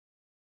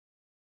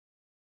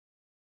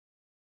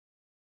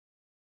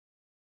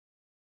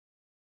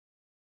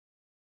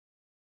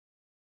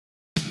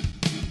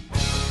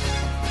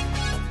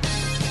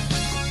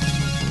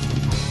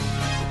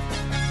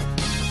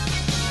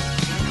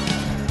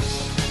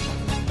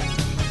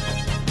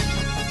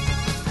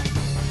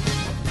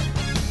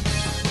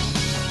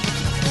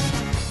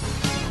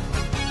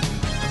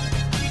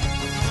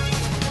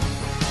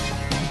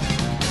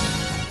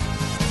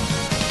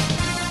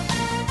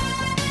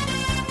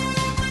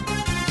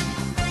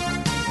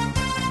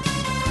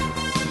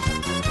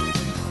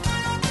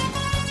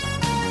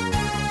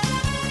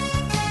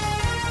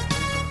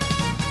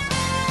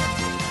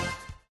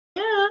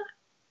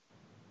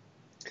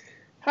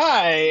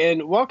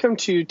and welcome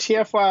to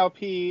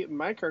TFYLP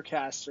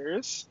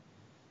Microcasters.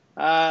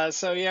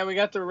 We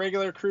got the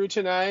regular crew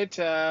tonight.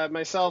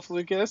 Myself,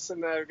 Lucas,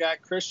 and I've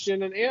got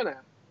Christian and Anna.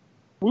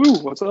 Woo,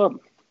 what's up?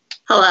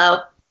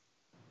 Hello.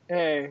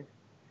 Hey,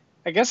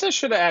 I guess I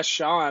should have asked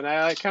Sean.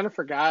 I kind of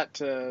forgot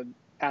to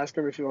ask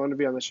him if he wanted to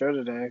be on the show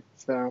today.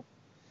 So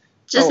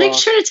just make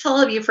sure to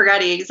tell him you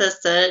forgot he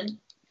existed,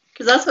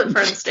 because that's what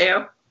friends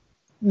do.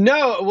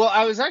 No, well,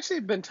 I was actually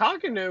been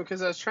talking to him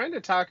because I was trying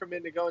to talk him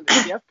into going to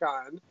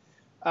TFCon,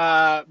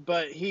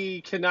 but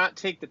he cannot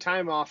take the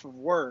time off of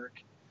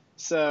work.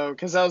 So,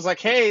 because I was like,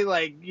 hey,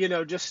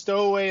 just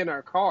stow away in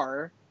our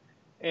car.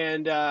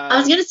 And I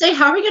was gonna say,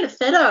 how are we gonna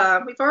fit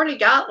him? We've already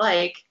got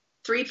like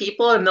 3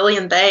 people and a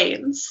million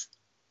things.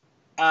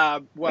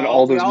 And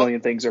all those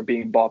million things are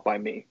being bought by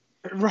me.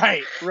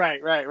 Right.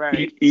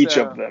 Each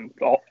of them,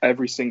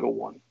 every single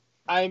one.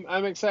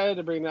 I'm excited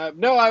to bring that up.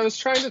 No, I was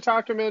trying to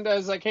talk him into. I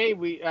was like, hey,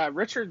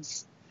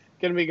 Richard's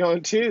gonna be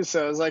going too,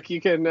 so I was like,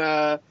 you can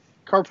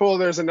carpool.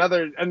 There's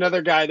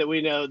another guy that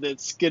we know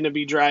that's gonna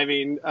be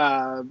driving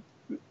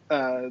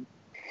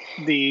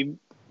the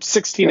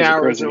 16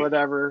 hours or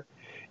whatever.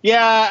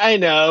 Yeah, I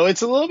know.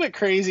 It's a little bit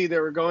crazy that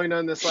we're going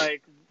on this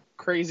like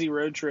crazy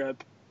road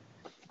trip.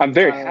 I'm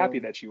very happy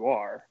that you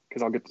are,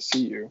 because I'll get to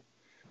see you.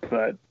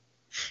 But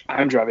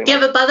I'm driving. Yeah,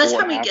 but by the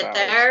time we get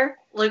there,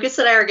 Lucas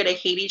and I are going to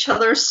hate each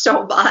other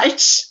so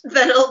much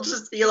that it'll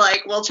just be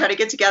like, we'll try to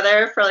get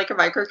together for like a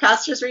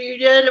Microcasters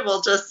reunion and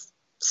we'll just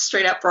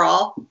straight up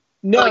brawl.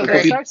 No,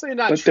 that's actually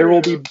not true. But there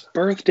will be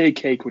birthday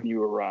cake when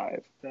you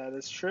arrive. That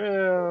is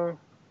true.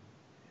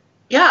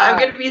 Yeah, I'm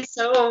going to be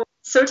so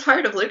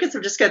tired of Lucas,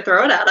 I'm just going to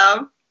throw it at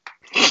him.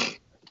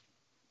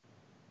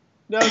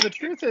 No, the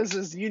truth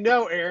is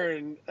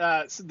Aaron,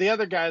 the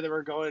other guy that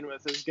we're going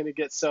with is going to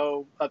get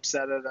so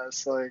upset at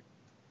us, like,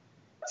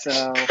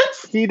 so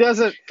he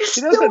doesn't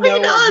know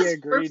what he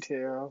agreed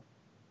to.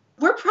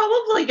 We're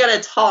probably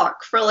going to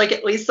talk for like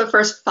at least the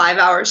first 5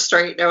 hours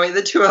straight, knowing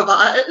the two of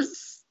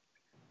us,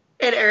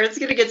 and Aaron's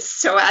going to get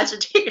so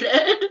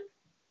agitated.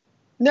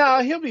 No,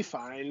 he'll be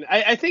fine.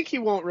 I think he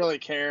won't really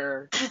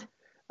care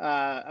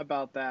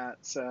about that.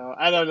 So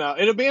I don't know.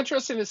 It'll be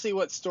interesting to see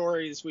what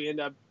stories we end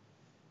up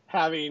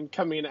having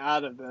coming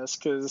out of this,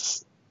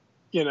 because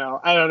I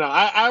don't know.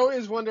 I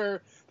always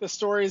wonder the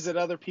stories that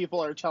other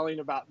people are telling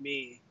about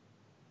me.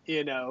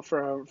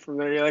 From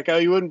there, you're like, oh,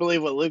 you wouldn't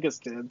believe what Lucas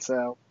did.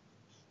 So,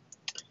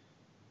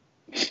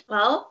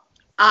 well,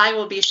 I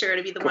will be sure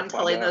to be the one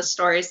telling those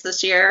stories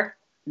this year.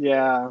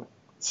 Yeah.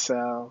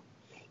 So,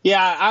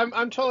 yeah,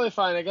 I'm totally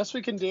fine. I guess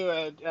we can do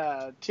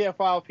a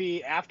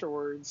TFYLP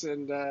afterwards,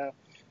 and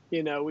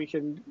we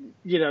can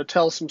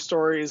tell some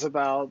stories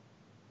about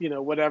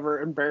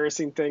whatever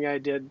embarrassing thing I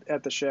did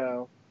at the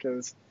show,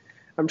 because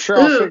I'm sure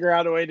I'll figure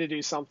out a way to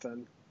do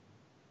something.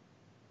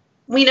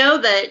 We know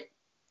that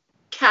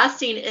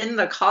casting in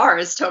the car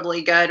is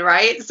totally good,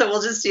 right? So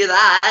we'll just do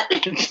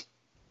that.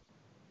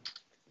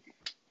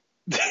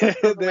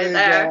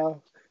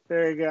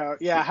 There you go.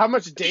 Yeah, how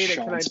much data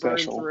can I burn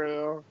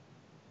through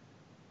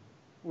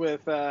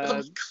with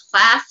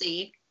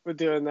classy with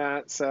doing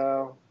that?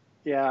 So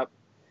yeah,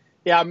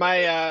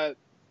 my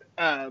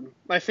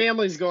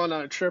family's going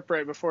on a trip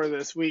right before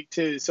this week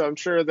too, so I'm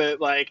sure that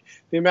like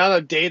the amount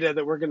of data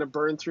that we're going to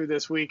burn through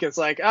this week, it's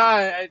like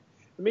I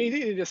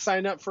need to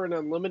sign up for an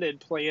unlimited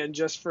plan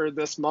just for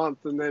this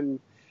month, and then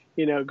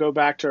go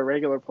back to a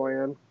regular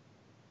plan.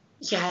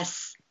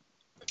 Yes.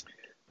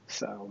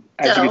 So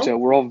as you can tell,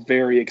 we're all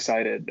very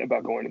excited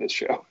about going to this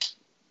show.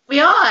 We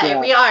are,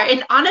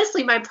 and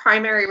honestly, my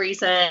primary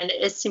reason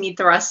is to meet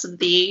the rest of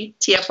the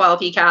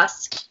TFYLP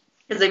cast,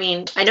 because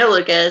I know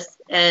Lucas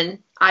and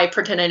I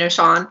pretend I know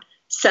Sean,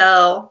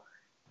 so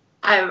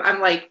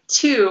I'm like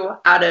 2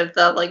 out of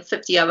the like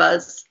 50 of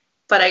us,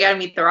 but I gotta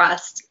meet the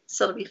rest,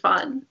 so it'll be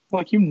fun.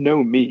 Like, you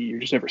know me,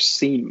 you've just never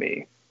seen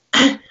me.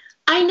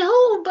 I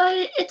know,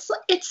 but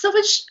it's so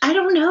much. I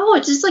don't know.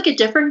 It's just like a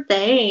different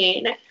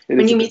thing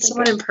when you meet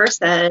someone in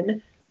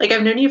person. Like,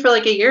 I've known you for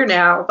like a year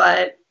now,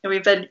 but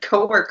we've been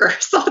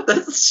coworkers on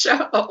this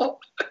show.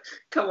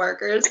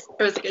 Coworkers.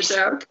 It was a good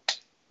joke.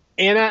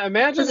 Anna,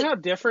 imagine how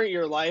different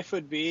your life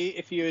would be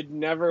if you had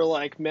never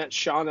met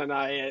Sean and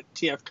I at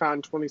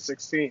TFCon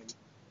 2016.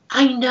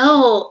 I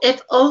know.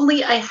 If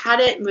only I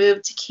hadn't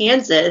moved to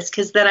Kansas,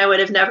 because then I would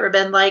have never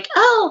been like,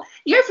 oh,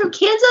 you're from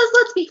Kansas?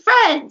 Let's be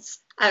friends.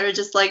 I would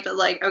just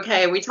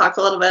okay, we talk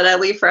a little bit, I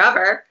leave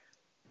forever.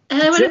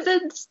 And it would have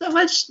been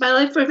my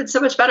life would have been so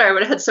much better. I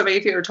would have had so many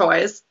fewer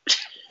toys.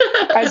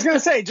 I was going to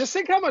say, just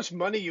think how much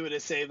money you would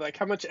have saved, like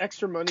how much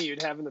extra money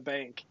you'd have in the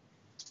bank.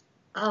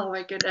 Oh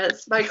my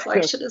goodness. My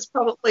collection has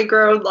probably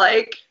grown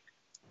by,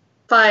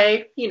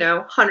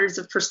 hundreds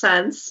of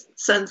percents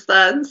since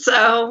then.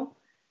 So,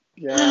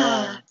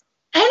 yeah.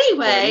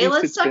 Anyway,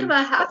 let's talk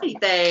about happy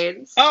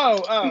things.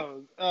 So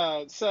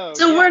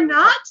we're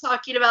not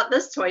talking about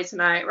this toy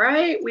tonight,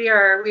 right? We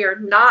are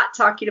not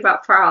talking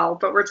about Prowl,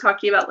 but we're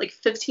talking about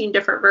 15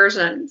 different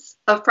versions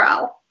of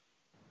Prowl.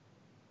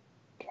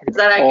 Is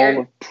that accurate?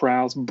 All of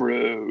Prowl's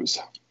bros.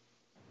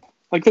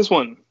 Like this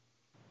one.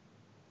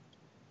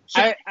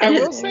 I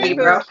will say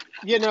bro.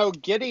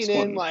 that, getting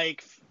in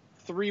like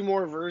 3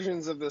 more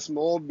versions of this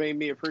mold made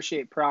me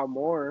appreciate Prowl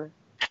more.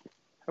 How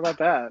about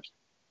that?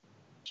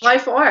 Why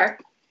 4?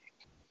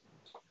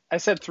 I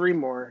said 3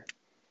 more.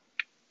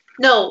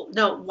 No,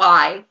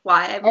 why?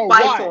 Why? Oh,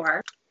 why why?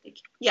 4?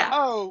 Yeah.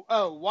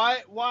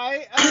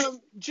 Why?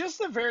 Just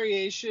the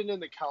variation in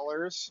the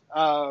colors.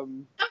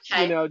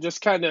 Okay.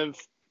 Just kind of,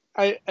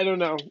 I don't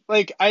know.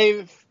 Like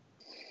I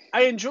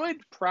enjoyed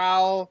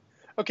Prowl.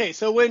 Okay,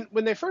 so when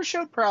they first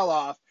showed Prowl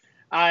off,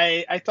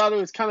 I thought it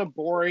was kind of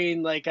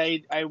boring. Like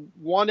I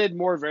wanted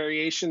more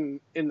variation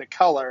in the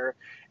color,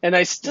 and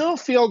I still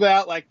feel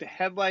that like the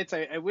headlights.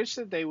 I wish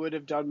that they would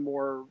have done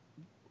more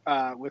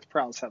with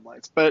Prowl's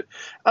headlights, but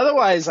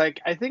otherwise, like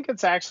I think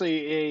it's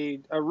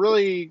actually a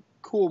really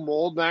cool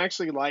mold, and I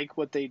actually like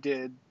what they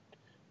did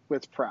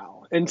with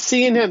Prowl. And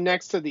seeing him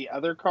next to the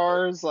other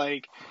cars,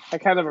 like I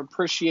kind of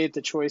appreciate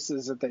the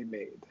choices that they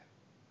made.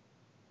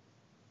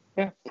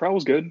 Yeah, Prowl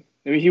was good.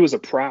 I mean, he was a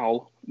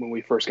Prowl when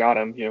we first got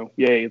him.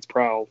 Yay, it's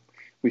Prowl.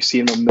 We've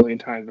seen him a million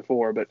times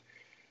before, but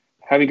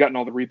having gotten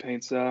all the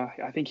repaints,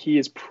 I think he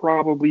is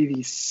probably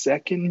the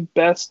second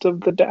best of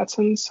the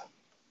Datsuns.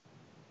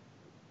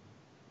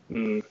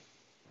 Think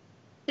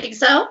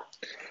so?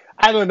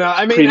 I don't know.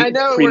 I mean, I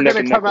know we're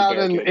going to come out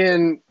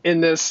in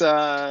this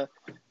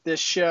this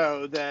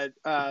show that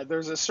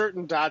there's a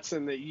certain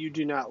Datsun that you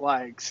do not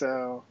like,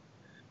 so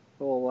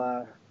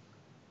we'll.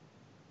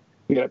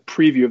 We got a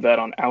preview of that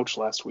on Ouch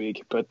last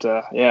week, but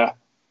yeah.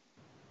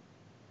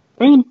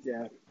 I mean,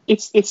 yeah,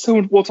 it's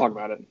so we'll talk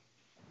about it.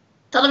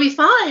 That'll be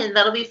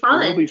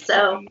fun.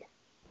 So,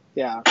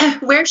 yeah.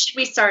 Where should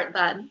we start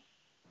then?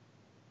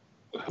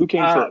 Who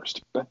came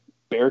first?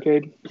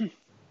 Barricade?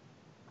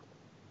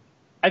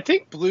 I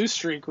think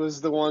Bluestreak was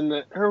the one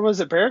that, or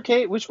was it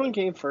Barricade? Which one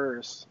came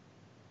first?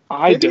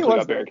 I definitely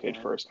got Barricade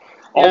first.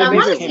 All of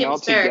these came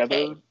out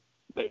together.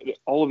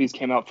 All of these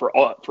came out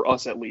for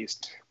us at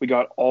least. We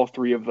got all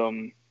 3 of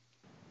them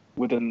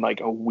within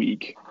like a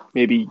week,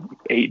 maybe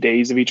 8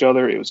 days of each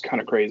other. It was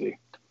kind of crazy.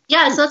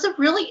 Yeah, so that's a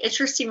really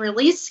interesting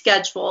release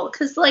schedule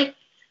because, like,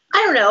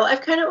 I don't know,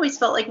 I've kind of always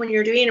felt like when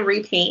you're doing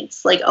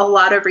repaints, like a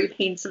lot of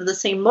repaints of the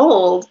same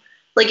mold,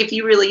 like if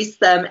you release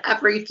them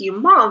every few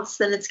months,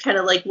 then it's kind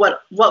of like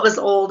what was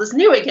old is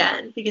new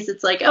again, because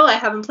it's like, oh, I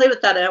haven't played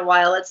with that in a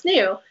while, it's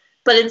new.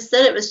 But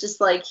instead it was just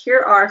like, here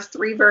are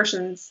 3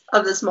 versions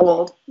of this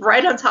mold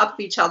right on top of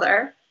each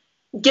other.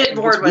 Get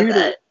bored with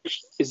it.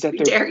 Is that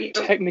they're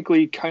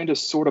technically kind of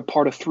sort of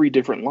part of 3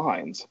 different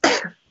lines.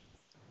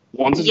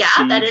 One's Siege,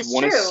 that is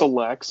one true. is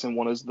Selects, and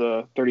one is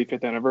the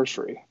 35th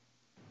anniversary.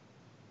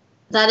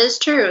 That is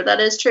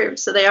true.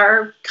 So they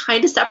are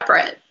kind of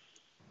separate.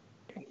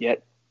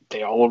 Yet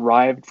they all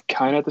arrived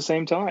kind of at the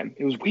same time.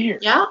 It was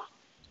weird. Yeah.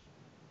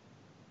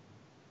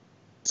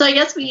 So I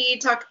guess we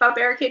talk about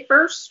Barricade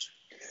first.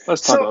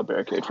 Let's talk about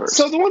Barricade first.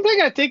 So the one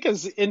thing I think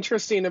is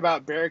interesting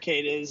about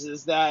Barricade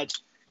is that,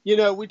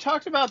 we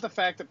talked about the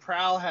fact that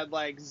Prowl had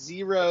like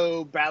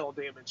 0 battle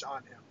damage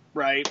on him,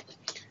 right?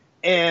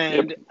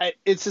 And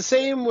it's the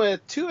same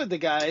with 2 of the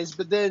guys,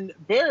 but then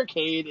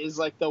Barricade is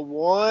like the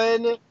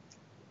one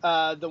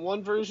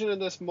version of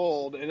this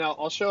mold, and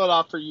I'll show it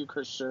off for you,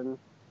 Christian.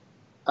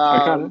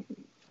 That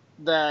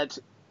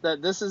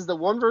this is the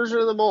one version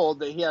of the mold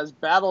that he has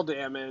battle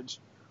damage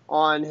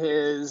on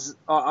his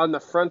on the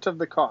front of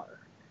the car,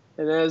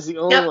 and that is the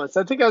only one. So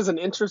I think that was an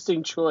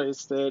interesting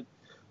choice that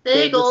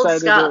they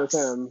decided to do with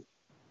him.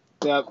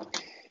 Yep.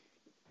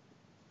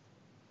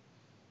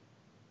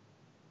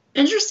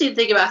 Interesting to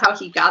think about how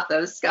he got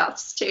those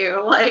scuffs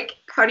too. Like,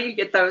 how do you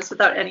get those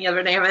without any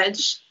other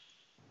damage?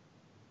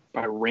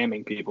 By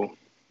ramming people.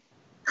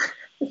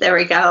 There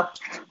we go.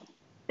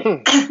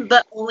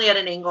 But only at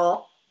an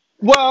angle.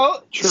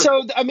 Well,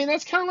 so I mean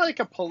that's kind of like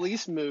a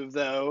police move,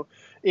 though,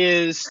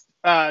 is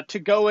to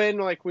go in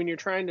like when you're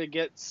trying to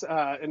get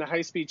in a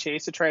high-speed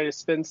chase to try to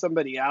spin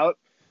somebody out.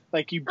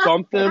 Like you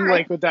bump them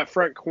like with that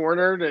front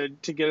corner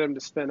to get them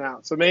to spin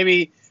out. So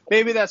maybe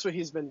that's what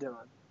he's been doing.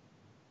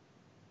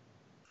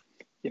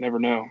 You never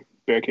know.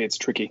 Barricade's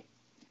tricky.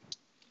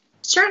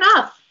 Sure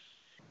enough.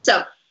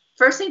 So,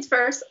 first things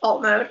first,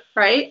 alt mode,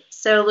 right?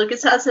 So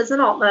Lucas has his in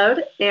alt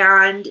mode,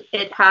 and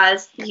it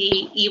has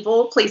the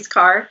evil police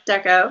car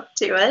deco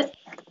to it.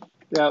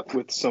 Yep.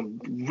 With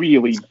some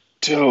really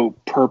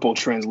dope purple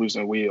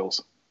translucent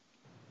wheels.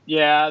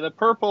 Yeah, the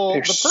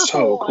purple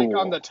so cool. like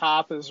on the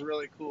top is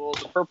really cool.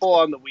 The purple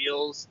on the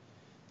wheels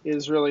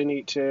is really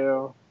neat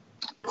too.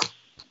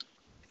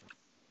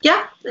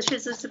 Yeah,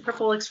 the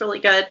purple looks really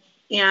good.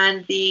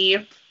 And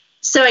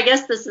so I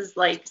guess this is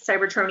like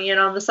Cybertronian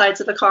on the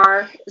sides of the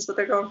car is what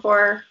they're going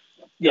for.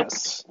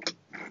 Yes.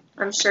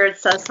 I'm sure it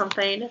says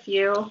something if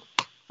you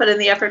put in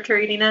the effort to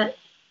reading it.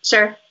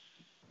 Sure.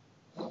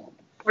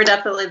 We're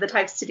definitely the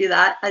types to do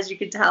that, as you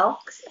can tell.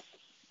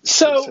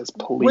 So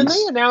when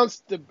they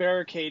announced the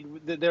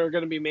Barricade that they were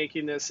going to be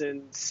making this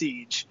in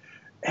Siege,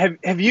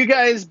 have you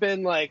guys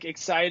been like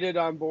excited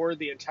on board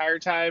the entire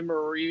time,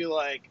 or were you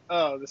like,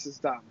 oh, this is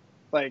dumb?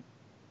 Like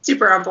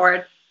super on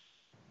board.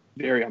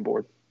 Very on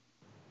board.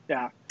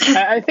 Yeah,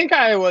 I think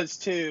I was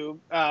too.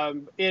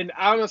 And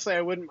honestly,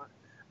 I wouldn't.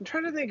 I'm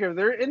trying to think. Are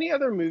there any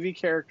other movie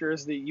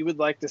characters that you would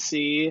like to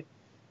see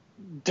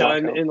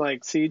done Blackout. in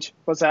like Siege?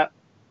 What's that?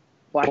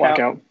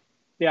 Blackout.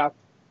 Yeah,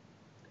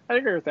 I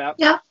agree with that.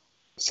 Yeah.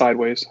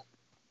 Sideways.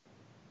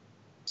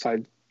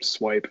 Side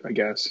swipe, I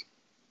guess.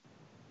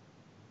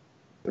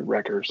 The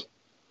Wreckers.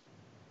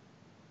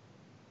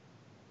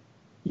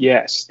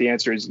 Yes, the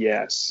answer is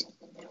yes.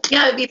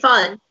 Yeah, it'd be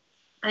fun.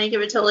 I think it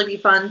would totally be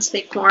fun to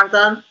make more of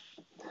them.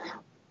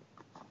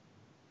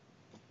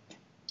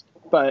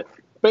 But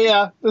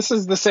yeah, this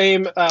is the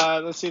same.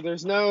 Let's see.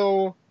 There's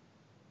no.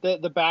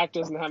 The back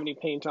doesn't have any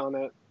paint on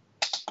it,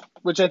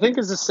 which I think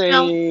is the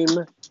same.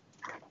 No.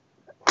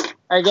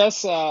 I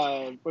guess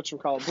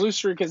whatchamacallit,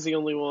 Bluestreak is the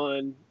only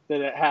one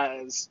that it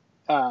has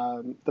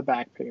the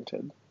back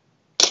painted.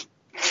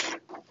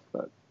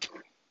 But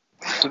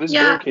so this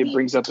Barricade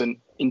brings up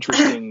an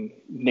interesting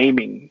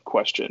naming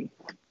question.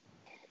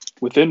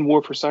 Within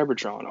War for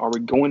Cybertron, are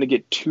we going to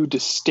get two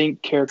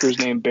distinct characters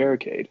named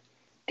Barricade?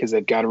 Because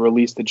they've got to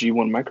release the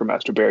G1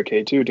 Micromaster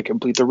Barricade too to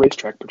complete the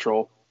racetrack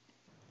patrol.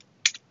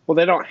 Well,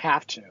 they don't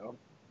have to.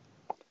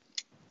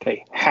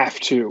 They have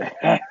to.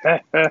 I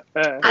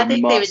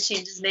think they would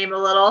change his name a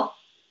little.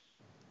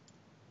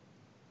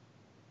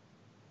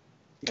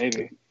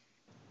 Maybe.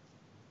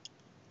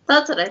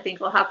 That's what I think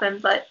will happen,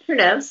 but who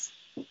knows?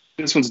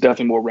 This one's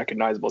definitely more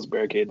recognizable as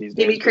Barricade these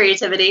days. Maybe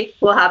creativity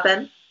will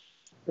happen.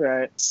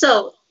 Right.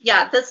 So,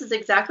 yeah, this is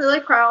exactly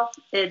like Prowl.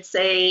 It's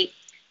a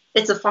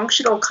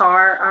functional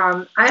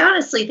car. I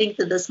honestly think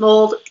that this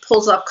mold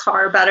pulls off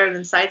car better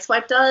than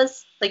Sideswipe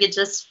does. Like, it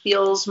just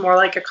feels more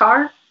like a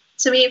car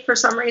to me for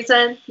some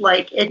reason.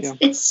 Like,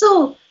 it's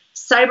still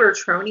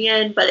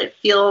Cybertronian, but it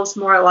feels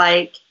more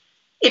like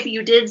if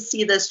you did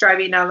see this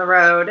driving down the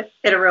road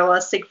in a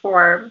realistic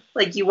form,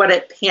 like, you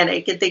wouldn't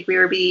panic and think we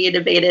were being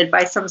invaded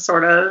by some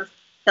sort of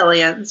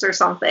aliens or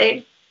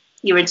something.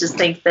 You would just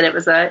think that it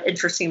was an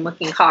interesting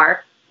looking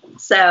car.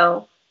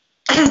 So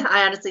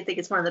I honestly think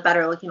it's one of the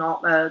better looking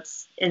alt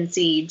modes in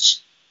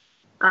Siege.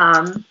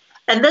 And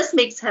this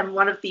makes him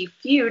one of the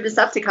few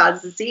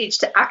Decepticons in Siege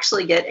to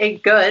actually get a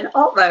good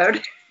alt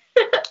mode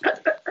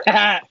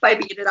by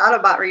being an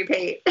Autobot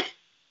repaint. Is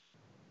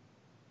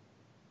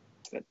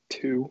that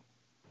two?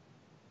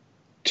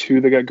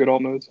 Two that got good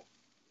alt modes?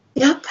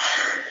 Yep.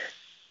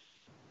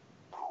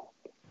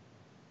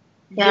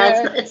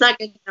 Yeah. It's not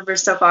good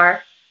numbers so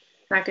far.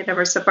 Not good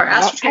numbers so far.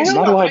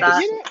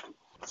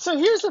 So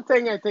here's the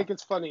thing I think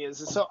it's funny is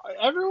so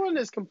everyone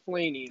is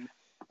complaining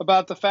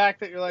about the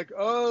fact that you're like,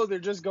 oh, they're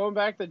just going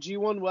back to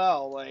G1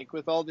 well, like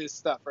with all this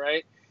stuff,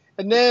 right?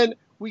 And then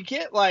we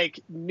get like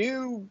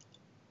new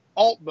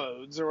alt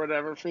modes or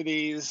whatever for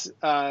these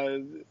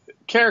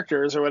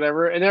characters or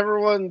whatever, and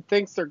everyone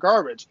thinks they're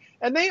garbage.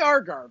 And they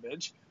are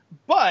garbage,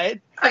 but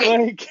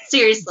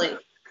seriously.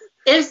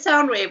 If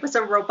Soundwave was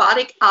a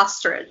robotic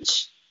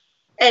ostrich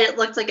and it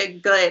looked like a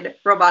good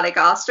robotic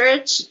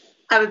ostrich,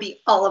 I would be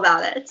all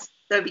about it.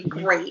 That would be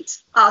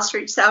great.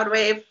 Ostrich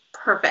Soundwave,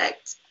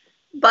 perfect.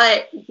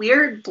 But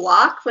weird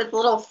block with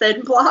little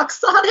thin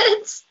blocks on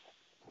it,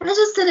 that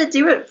just didn't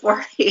do it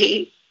for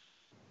me.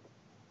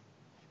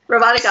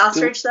 Robotic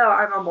ostrich, though,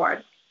 I'm on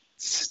board.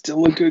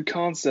 Still a good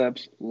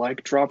concept,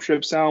 like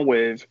Dropship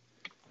Soundwave.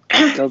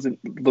 It doesn't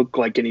look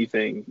like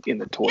anything in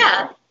the toy.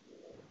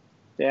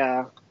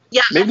 Yeah.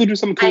 Maybe they'll do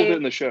something cool with it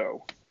in the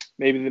show.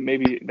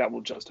 Maybe that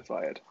will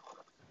justify it.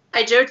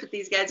 I joked with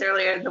these guys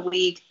earlier in the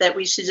week that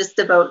we should just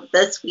devote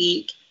this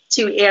week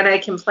to Anna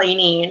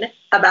complaining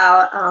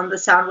about the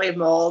Soundwave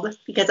mold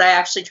because I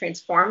actually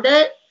transformed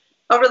it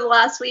over the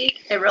last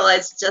week. I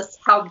realized just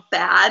how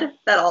bad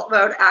that alt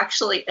mode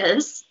actually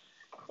is.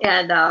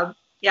 And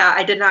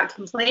I did not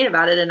complain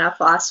about it enough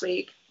last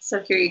week. So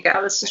here you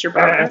go. This is your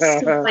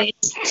bonus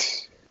complaint.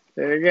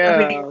 There you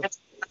go.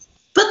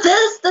 But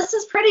this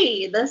is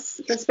pretty.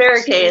 This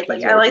Barricade.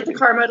 Like, I like the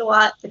car mode a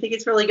lot. I think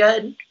it's really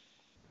good.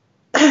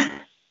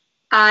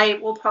 I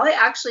will probably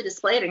actually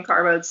display it in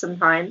car mode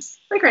sometimes.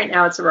 Like right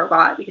now it's a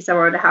robot because I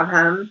wanted to have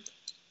him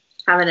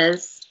having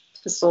his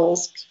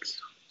pistols.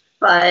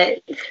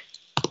 But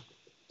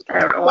I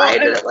don't know why I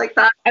did it like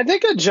that. I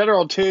think in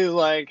general too,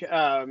 like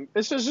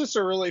this is just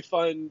a really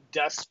fun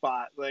desk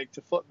spot, like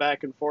to flip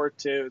back and forth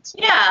to.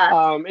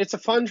 It's a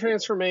fun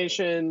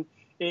transformation.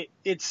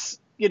 It's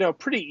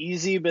pretty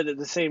easy, but at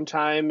the same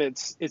time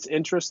it's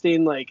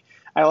interesting. Like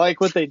I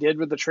like what they did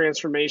with the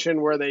transformation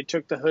where they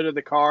took the hood of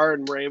the car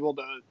and were able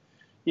to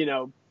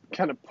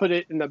kind of put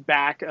it in the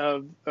back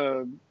of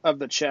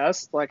the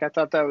chest. Like I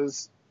thought that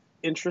was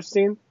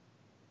interesting.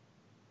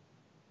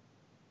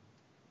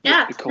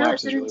 Yeah,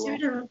 it's an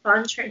intuitive and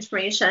fun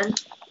transformation.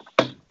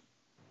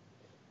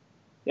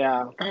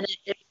 Yeah. And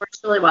it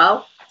works really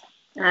well.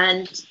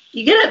 And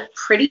you get a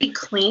pretty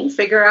clean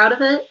figure out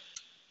of it.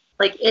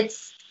 Like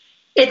it's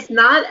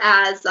not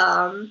as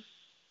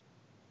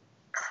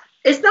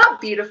it's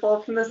not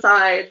beautiful from the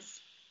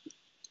sides.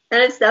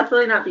 And it's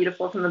definitely not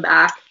beautiful from the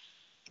back.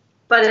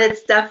 But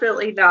it's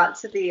definitely not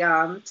to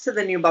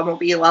the new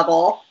Bumblebee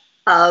level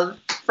of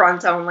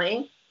front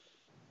only.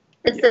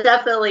 It's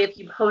definitely, if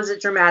you pose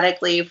it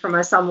dramatically from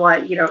a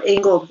somewhat,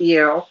 angled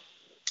view,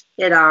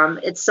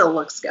 it still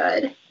looks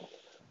good.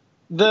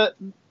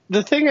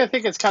 The thing I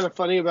think is kind of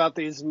funny about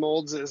these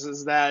molds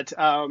is that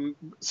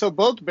so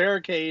both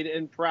Barricade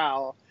and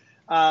Prowl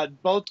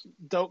both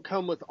don't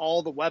come with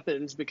all the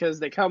weapons because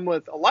they come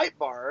with a light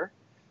bar,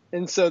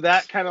 and so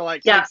that kind of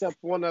like takes up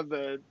one of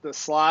the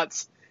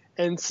slots.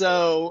 And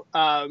so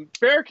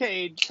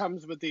Barricade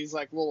comes with these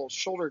like little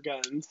shoulder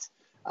guns,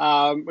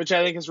 which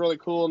I think is really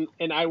cool,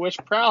 and I wish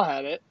Prowl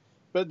had it.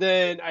 But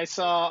then I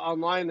saw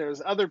online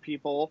there's other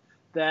people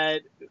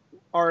that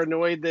are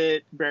annoyed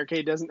that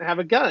Barricade doesn't have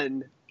a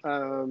gun.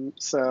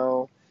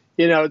 So,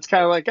 it's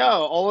kind of like,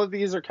 oh, all of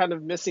these are kind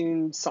of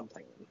missing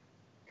something.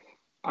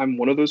 I'm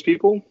one of those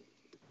people.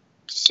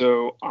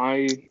 So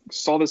I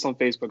saw this on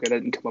Facebook. I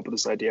didn't come up with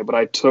this idea, but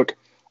I took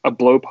a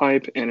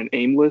blowpipe and an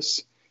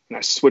aimless, and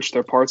I switched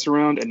their parts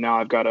around, and now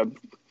I've got a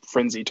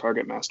frenzy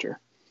target master.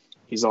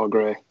 He's all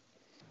gray.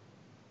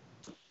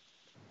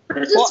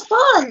 This is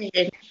fun.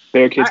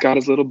 Barricade's got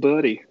his little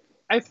buddy.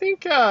 I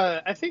think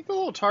the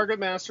little target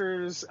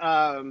masters,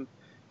 because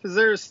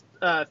there's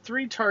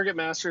 3 target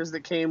masters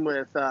that came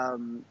with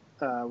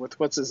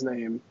what's his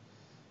name,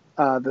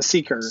 the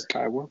Seeker.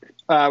 Skywarp.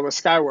 With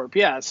Skywarp,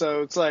 yeah.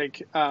 So it's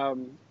like,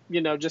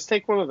 just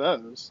take one of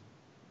those.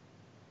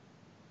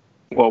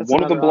 Well, That's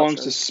one of them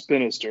belongs option. to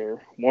Spinister,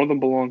 one of them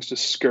belongs to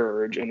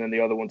Scourge, and then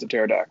the other one's a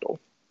Pterodactyl.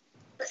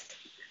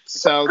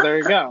 So there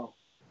you go.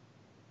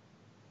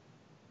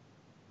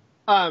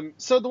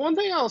 So the one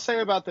thing I'll say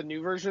about the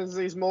new versions of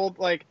these molds,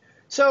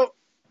 so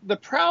the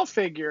Prowl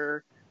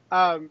figure,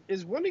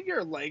 is one of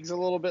your legs a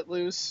little bit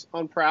loose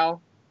on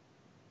Prowl?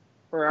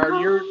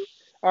 Or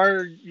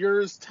are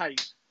yours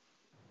tight?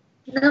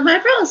 No, my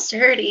Prowl's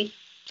sturdy.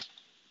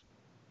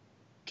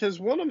 Because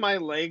one of my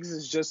legs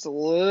is just a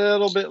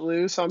little bit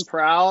loose on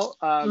Prowl.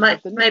 My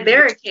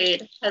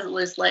Barricade has a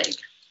loose leg.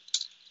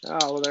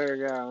 Oh, well, there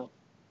you go.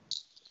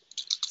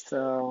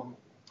 So,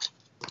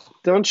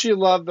 don't you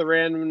love the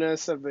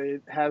randomness of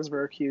the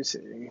Hasbro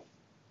QC?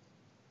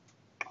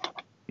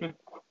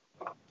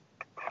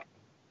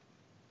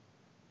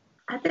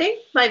 I think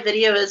my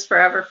video is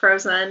forever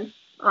frozen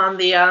on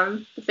the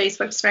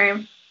Facebook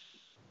stream.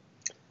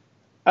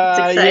 It's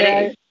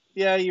exciting.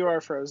 Yeah, you are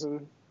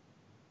frozen.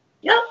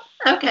 Yep.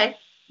 Okay.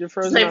 You're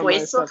frozen. Does my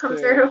voice still come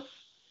through?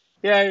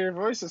 Yeah, your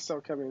voice is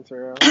still coming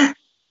through.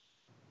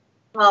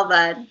 Well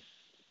then,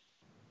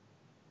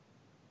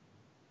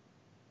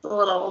 it's a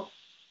little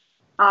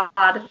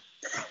odd.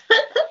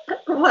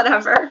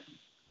 Whatever.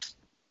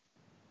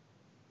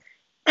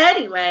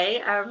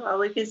 Anyway, while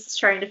Lucas is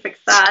trying to fix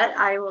that,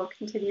 I will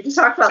continue to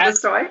talk about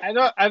this toy. I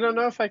don't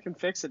know if I can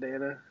fix it,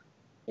 Anna.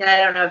 Yeah,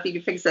 I don't know if you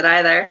can fix it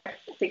either. I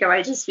think I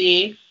might just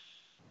be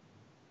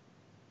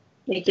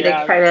making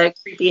a kind of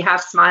creepy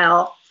half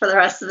smile for the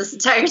rest of this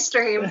entire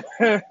stream.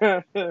 There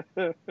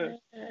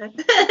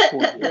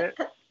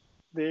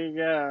you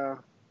go.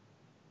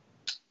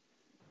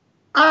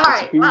 All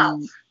right,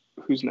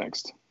 who's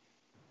next?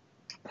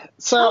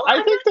 So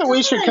I think that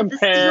we should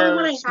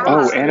compare.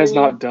 Oh, Anna's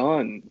not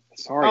done.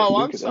 Sorry,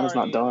 Lucas, I'm sorry. Anna's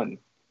not done.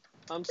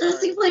 I'm sorry.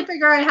 This is the only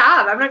figure I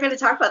have. I'm not going to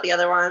talk about the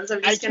other ones.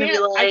 I'm just going to be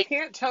like... I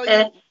can't tell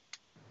you...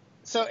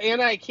 So,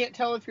 Anna, I can't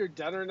tell if you're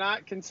done or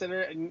not,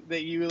 considering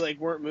that you,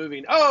 weren't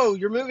moving. Oh,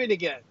 you're moving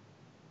again.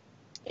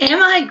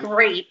 Am I?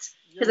 Great.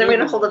 Because I'm going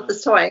to hold up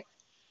this toy.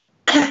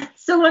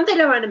 So one thing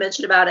I wanted to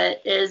mention about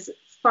it is,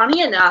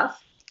 funny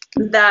enough,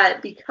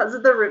 that because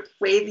of the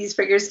way these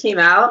figures came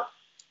out,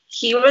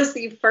 he was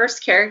the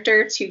first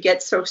character to get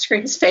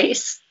Smokescreen's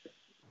face.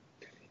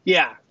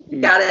 Yeah.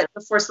 He got it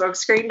before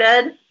Smokescreen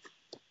did,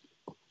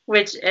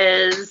 which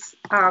is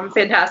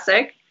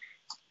fantastic.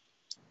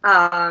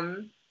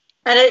 And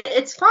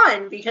it's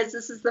fun because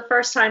this is the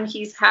first time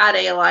he's had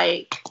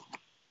a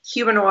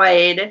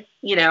humanoid,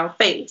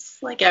 face,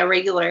 like a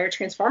regular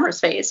Transformers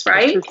face,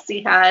 right? Because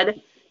he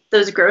had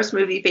those gross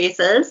movie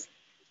faces,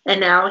 and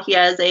now he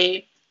has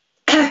a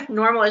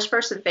normalish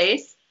person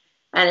face,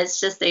 and it's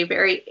just a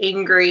very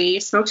angry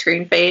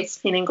Smokescreen face,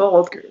 painted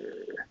gold.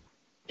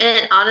 And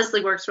it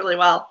honestly works really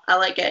well. I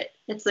like it.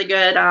 It's a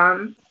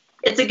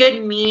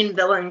good mean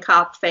villain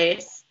cop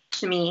face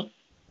to me.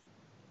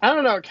 I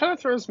don't know. It kind of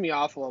throws me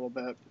off a little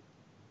bit.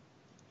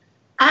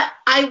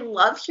 I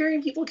love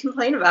hearing people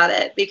complain about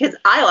it because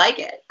I like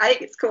it. I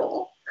think it's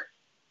cool.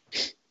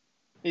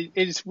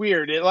 It's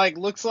weird. It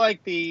looks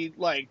like the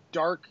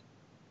dark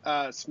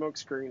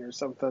Smokescreen or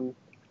something.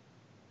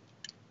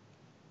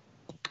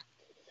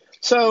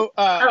 So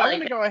I'm going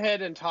to go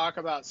ahead and talk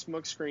about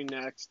Smokescreen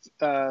next,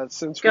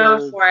 since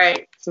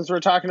we're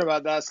talking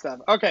about that stuff.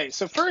 Okay,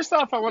 so first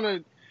off, I want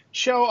to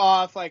show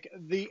off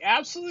the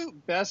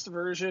absolute best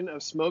version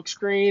of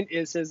Smokescreen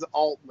is his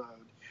alt mode.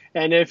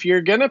 And if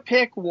you're going to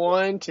pick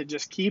one to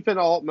just keep in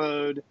alt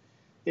mode,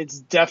 it's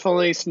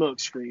definitely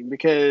Smokescreen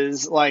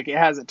because it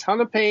has a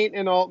ton of paint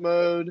in alt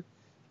mode.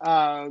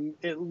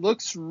 It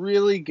looks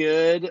really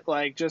good,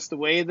 just the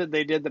way that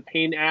they did the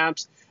paint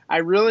apps. I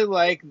really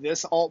like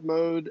this alt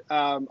mode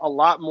a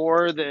lot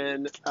more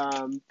than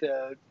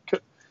the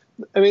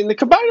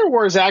Combiner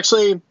Wars.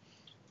 Actually,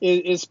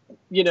 is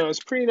is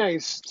pretty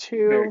nice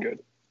too. Very good.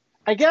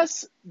 I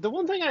guess the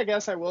one thing I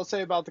will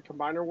say about the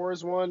Combiner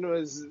Wars one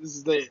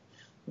is that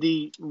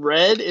the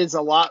red is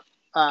a lot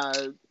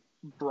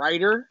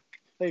brighter.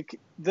 Like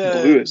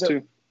Blue is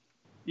too.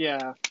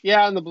 Yeah,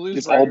 and the blue's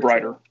it's all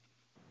brighter.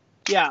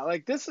 Too. Yeah,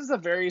 like this is a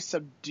very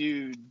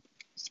subdued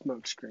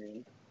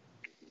Smokescreen,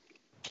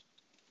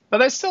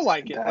 but I still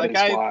like it. That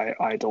is why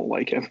I don't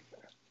like him.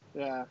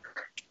 Yeah,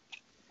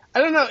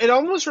 I don't know. It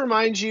almost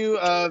reminds you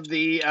of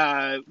the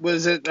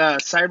was it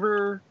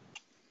Cybertron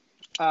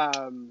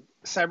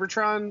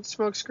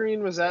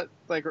Smokescreen? Was that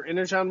like, or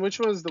Energon? Which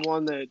one was the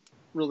one that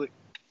really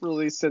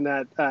released in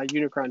that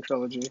Unicron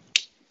trilogy?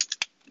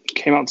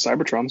 Came out in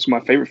Cybertron. It's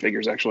my favorite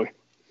figures, actually.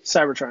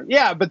 Cybertron.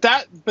 Yeah, but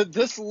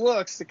this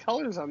looks, the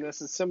colors on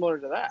this is similar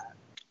to that.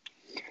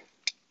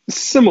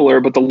 Similar,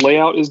 but the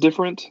layout is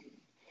different.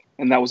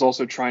 And that was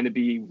also trying to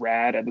be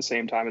rad at the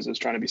same time as it was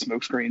trying to be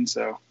Smokescreen,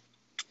 so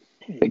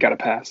they got a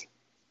pass.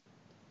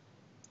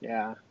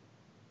 Yeah.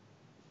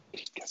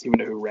 Guess you even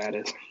know who Rad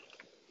is.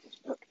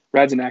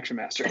 Rad's an Action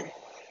Master.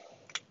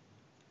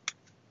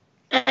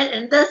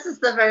 And this is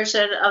the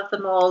version of the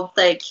mold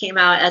that came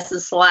out as the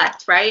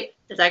Select, right?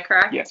 Is that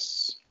correct?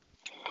 Yes.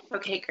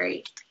 Okay,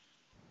 great.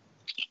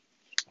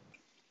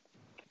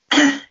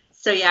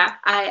 So yeah,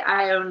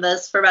 I owned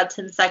this for about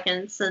 10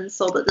 seconds and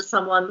sold it to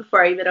someone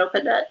before I even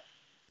opened it.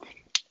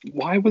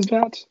 Why was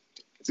that? Is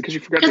it because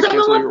you forgot to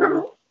cancel your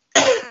order?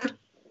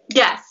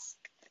 Yes.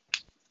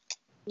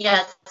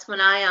 Yes, when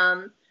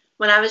I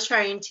was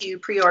trying to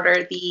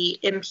pre-order the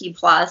MP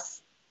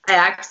Plus, I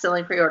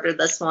accidentally pre-ordered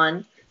this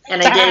one,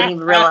 and I didn't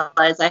even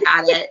realize I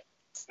had it.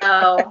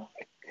 So,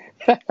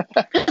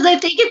 because I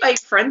think in my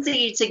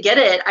frenzy to get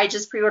it, I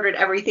just pre-ordered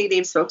everything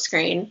named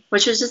Smokescreen,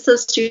 which was just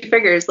those 2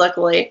 figures,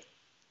 luckily.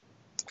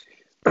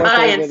 But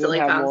I instantly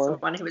found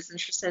someone who was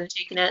interested in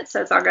taking it,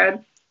 so it's all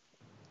good.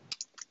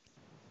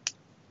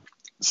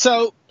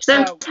 So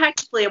I'm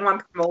technically a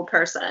one-per-mold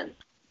person.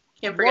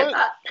 Can't forget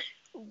that.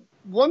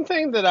 One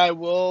thing that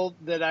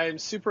I'm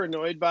super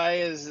annoyed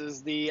by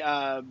is the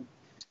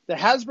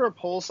Hasbro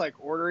Pulse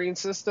ordering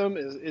system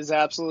is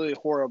absolutely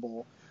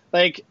horrible.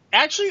 Like,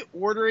 actually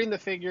ordering the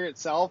figure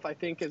itself, I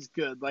think is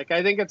good. Like,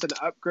 I think it's an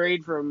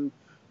upgrade from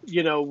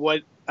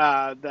what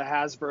the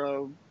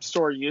Hasbro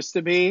store used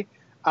to be.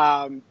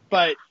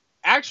 But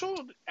actual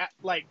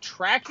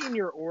tracking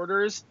your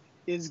orders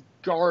is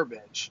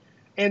garbage.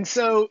 And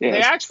so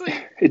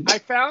I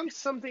found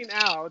something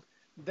out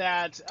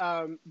that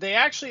they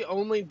actually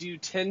only do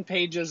 10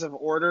 pages of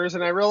orders,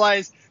 and I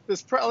realize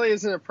this probably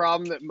isn't a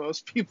problem that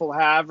most people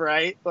have,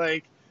 right?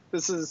 Like,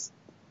 this is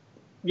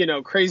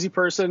crazy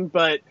person,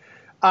 but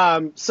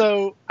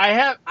so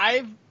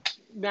I've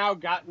now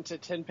gotten to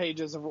 10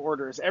 pages of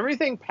orders.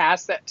 Everything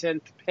past that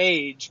 10th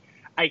page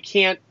I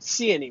can't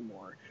see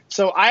anymore.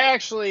 So I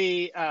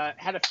actually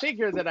had a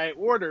figure that I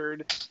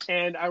ordered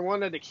and I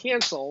wanted to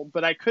cancel,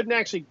 but I couldn't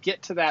actually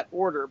get to that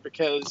order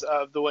because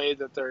of the way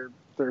that their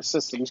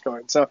system's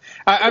going. So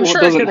I'm sure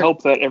it doesn't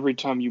help that every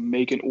time you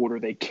make an order,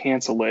 they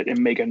cancel it and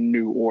make a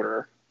new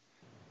order.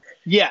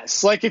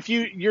 Yes, like if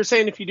you're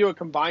saying if you do a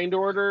combined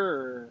order,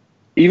 or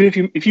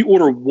even if you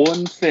order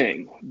one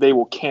thing, they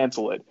will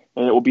cancel it,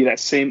 and it will be that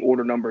same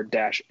order number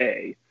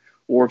 -A.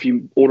 Or if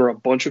you order a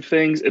bunch of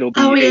things, it'll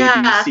be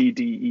A, B, C,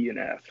 D, E, and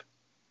F.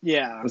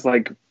 Yeah. It's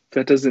like,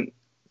 that doesn't...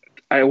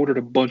 I ordered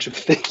a bunch of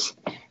things.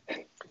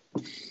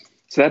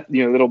 So that,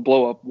 it'll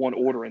blow up one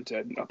order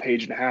into a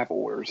page and a half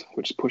orders,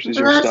 which pushes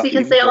your stuff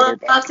because they all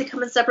have to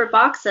come in separate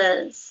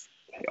boxes.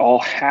 They all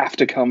have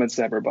to come in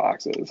separate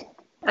boxes.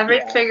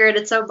 Every figure in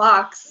its own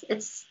box.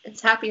 It's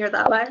happier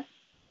that way.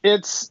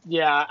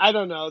 I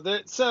don't know.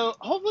 So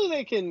hopefully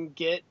they can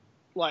get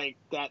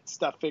that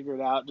stuff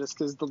figured out, just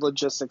because the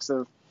logistics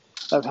of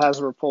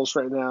Hasbro Pulse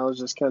right now is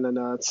just kind of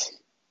nuts.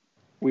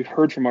 We've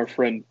heard from our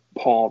friend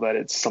Paul that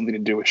it's something to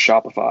do with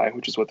Shopify,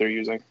 which is what they're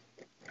using.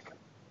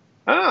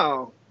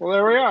 Oh, well,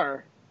 there we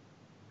are.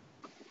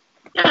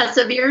 Yeah,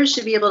 so viewers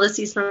should be able to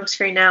see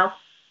Smokescreen now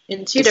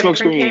in 2 different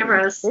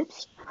cameras.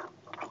 Oops.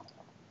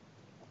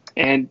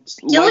 And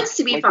he looks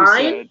to be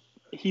fine. Said,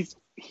 he's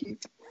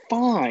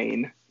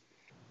fine.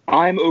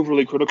 I'm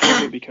overly critical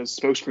of it because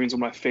Smokescreen's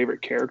one of my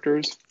favorite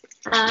characters.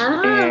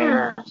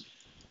 And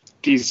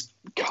these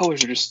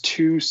colors are just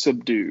too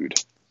subdued.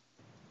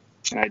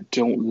 And I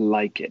don't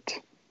like it.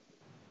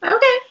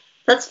 Okay,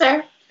 that's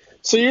fair.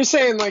 So you're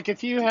saying,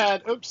 if you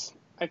had... Oops,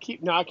 I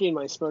keep knocking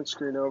my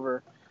Smokescreen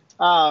over.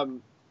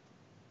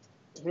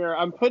 Here,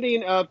 I'm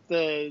putting up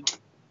the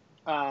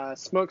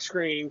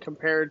Smokescreen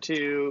compared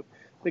to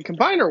the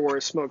Combiner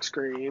Wars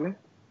Smokescreen.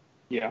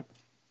 Yeah.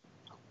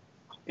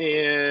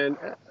 And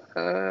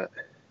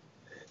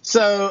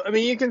so, I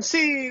mean, you can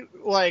see,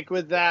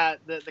 with that,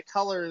 the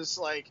colors,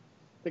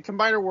 the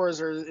Combiner Wars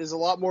is a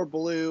lot more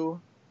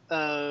blue.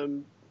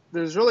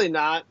 There's really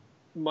not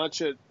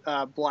much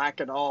black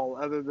at all,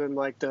 other than,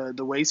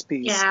 the waist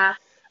piece. Yeah.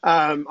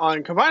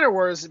 On Combiner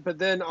Wars, but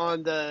then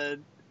on the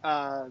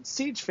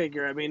Siege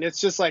figure, I mean, it's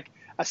just a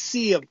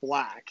sea of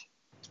black.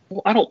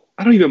 Well, I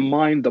don't even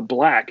mind the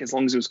black as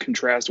long as it was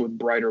contrasted with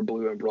brighter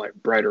blue and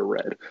brighter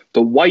red.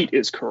 The white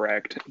is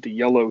correct. The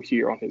yellow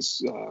here on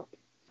his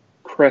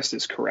crest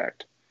is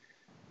correct.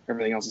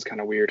 Everything else is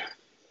kind of weird.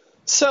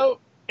 So,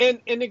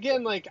 and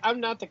again, like, I'm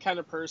not the kind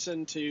of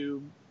person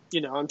to,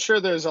 I'm sure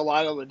there's a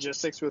lot of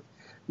logistics with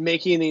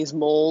making these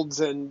molds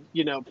and,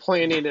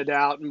 planning it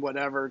out and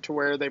whatever to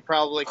where they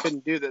probably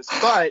couldn't do this.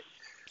 But,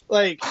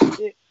 like,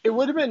 it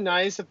would have been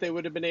nice if they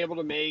would have been able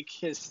to make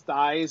his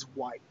thighs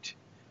white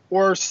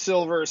or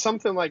silver or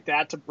something like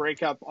that to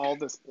break up all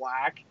this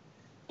black.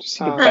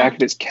 See the back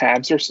of his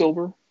calves are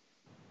silver?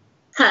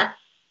 Huh.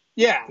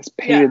 Yeah. It's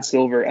painted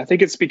silver. I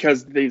think it's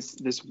because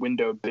this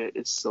window bit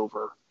is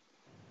silver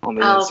on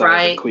the inside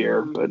right. of the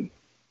clear, but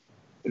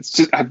it's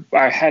just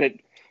I had it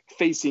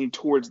facing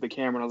towards the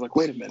camera and I was like,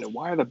 wait a minute,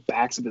 why are the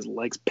backs of his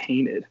legs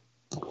painted?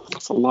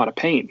 That's a lot of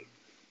paint.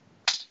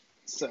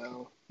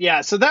 So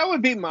that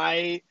would be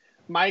my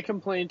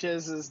complaint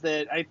is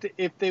that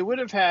if they would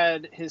have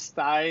had his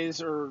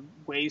thighs or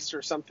waist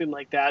or something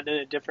like that in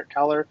a different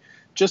color,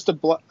 just to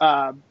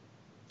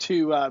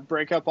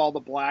break up all the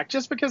black,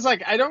 just because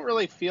like I don't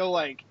really feel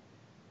like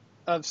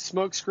of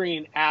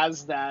Smokescreen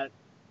as that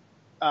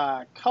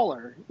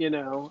color,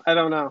 I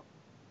don't know.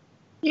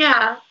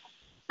 Yeah,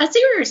 I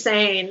see what you're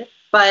saying,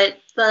 but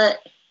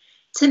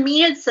to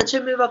me it's such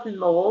a move up in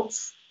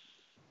molds.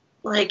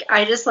 Like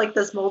I just like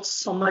this mold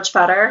so much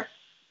better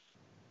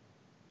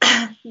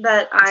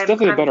that I'm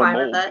fine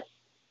with it.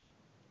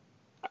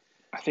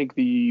 I think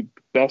the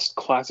best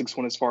classics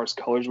one as far as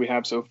colors we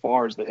have so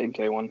far is the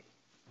Henkei one.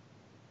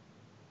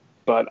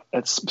 But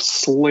it's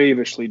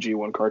slavishly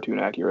G1 cartoon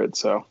accurate,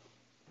 so.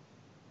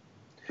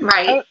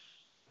 Right.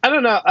 I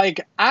don't know.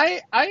 Like,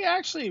 I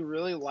actually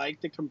really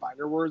like the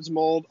Combiner Words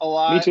mold a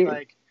lot. Me too.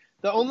 Like,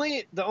 the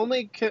only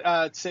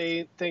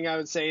thing I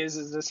would say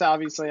is this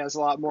obviously has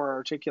a lot more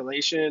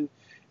articulation.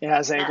 It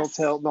has angle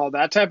tilt and all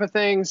that type of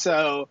thing.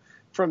 So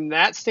from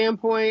that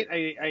standpoint,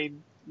 I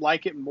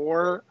like it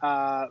more.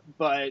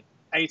 But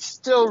I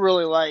still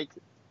really like,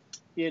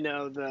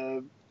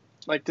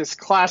 this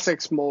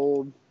classics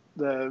mold.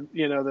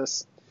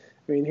 Here's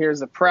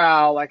the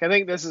Prowl. Like, I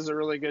think this is a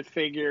really good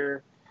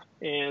figure.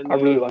 And I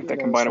really like that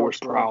Combiner Words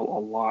Prowl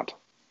a lot.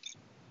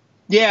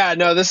 Yeah,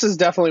 no, this is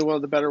definitely one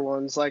of the better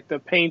ones. Like, the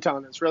paint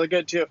on it's really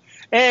good too.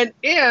 And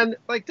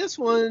like this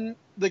one,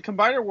 the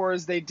Combiner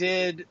Wars, they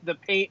did the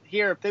paint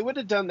here. If they would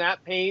have done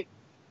that paint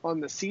on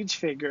the Siege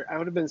figure, I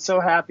would have been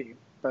so happy.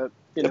 But,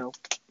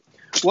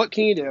 what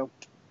can you do?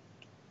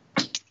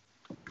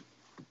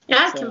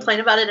 Yeah,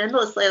 complain about it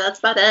endlessly. That's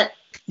about it.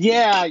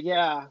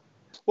 Yeah.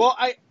 Well,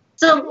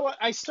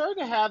 I started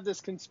to have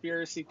this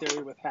conspiracy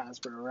theory with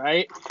Hasbro,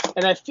 right?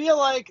 And I feel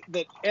like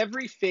that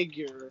every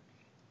figure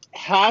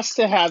has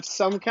to have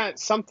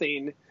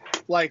something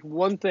like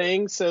one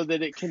thing so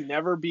that it can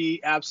never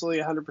be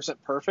absolutely 100%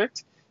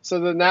 perfect. So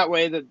then that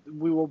way that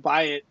we will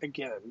buy it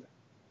again.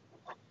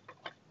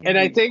 Mm-hmm. And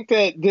I think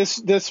that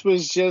this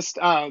was just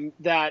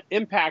that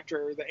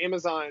Impactor, the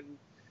Amazon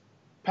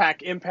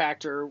pack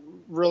Impactor,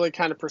 really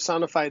kind of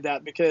personified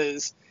that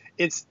because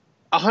it's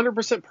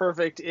 100%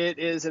 perfect. It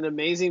is an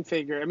amazing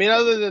figure. I mean,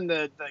 other than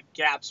the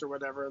gaps or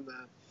whatever in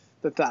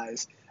the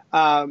thighs.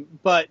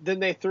 But then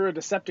they threw a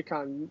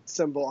Decepticon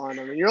symbol on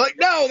him, and you're like,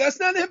 no, that's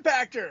not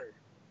Impactor.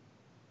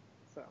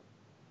 So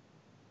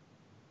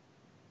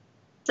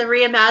it's a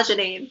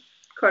reimagining,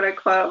 quote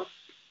unquote.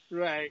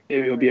 Right.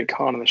 Maybe it'll be a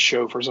con on the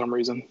show for some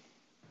reason.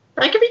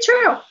 That could be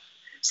true.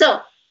 So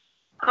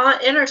on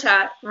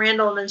Interchat,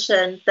 Randall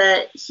mentioned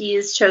that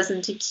he's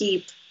chosen to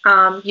keep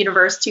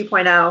Universe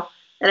 2.0,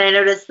 and I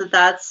noticed that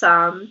that's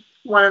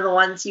one of the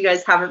ones you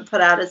guys haven't put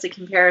out as a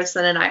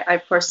comparison, and I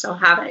of course don't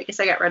have it. I guess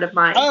I got rid of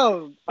mine.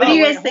 What do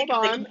you guys think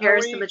of the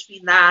comparison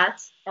between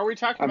that? Are we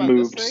talking about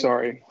this thing? I moved,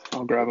 sorry.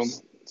 I'll grab them.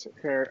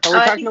 Are we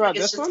talking about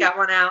this one? Just got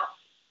one out.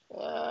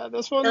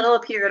 This one? It'll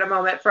appear in a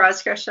moment for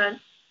us, Christian.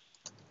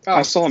 Oh,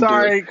 I saw him.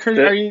 Sorry,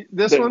 are you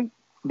this one?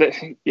 The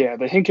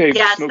Henkei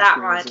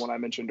Smokescreen is the one I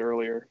mentioned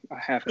earlier. I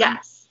have it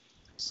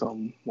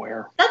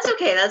somewhere. That's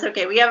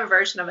okay. We have a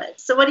version of it.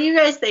 So what do you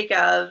guys think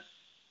of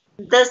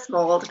this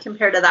mold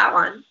compared to that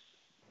one?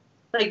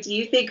 Like, do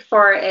you think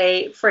for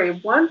a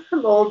one per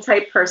mold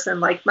type person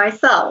like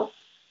myself,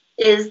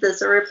 is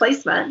this a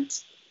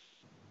replacement?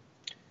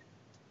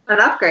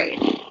 An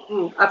upgrade?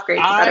 Ooh,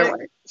 upgrade's a better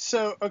word.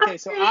 So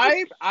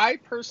I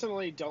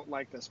personally don't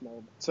like this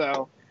mold.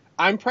 So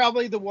I'm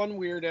probably the one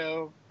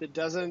weirdo that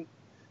doesn't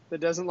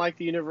like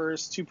the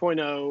Universe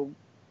 2.0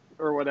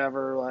 or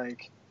whatever,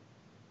 like,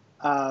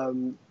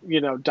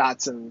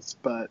 Datsuns.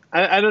 But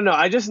I don't know.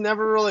 I just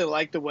never really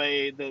liked the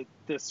way that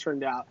this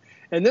turned out.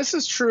 And this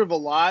is true of a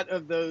lot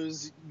of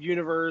those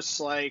Universe,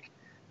 like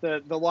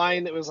the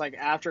line that was like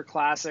after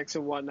classics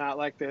and whatnot,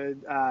 like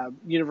the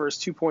Universe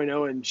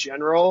 2.0 in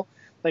general.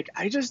 Like,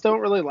 I just don't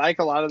really like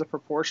a lot of the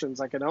proportions.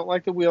 Like, I don't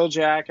like the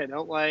wheeljack. I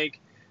don't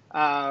like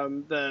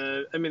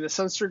the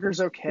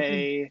Sunstreaker's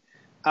okay.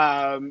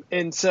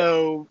 And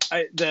so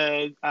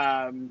the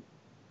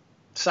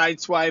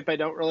Sideswipe I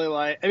don't really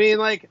like. I mean,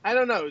 like, I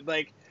don't know.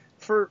 Like,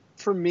 for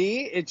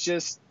me, it's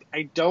just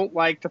I don't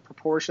like the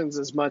proportions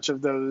as much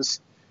of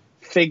those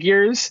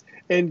figures.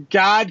 And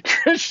God,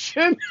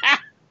 Christian.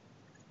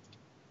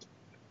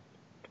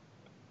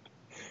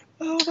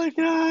 Oh my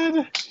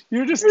God.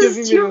 You're just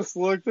giving me this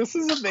look. This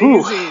is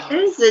amazing.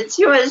 This is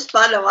too much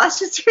fun to watch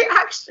this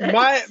reaction.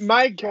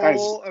 My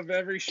goal of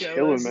every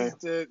show is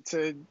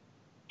to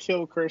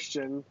kill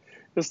Christian.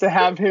 Is to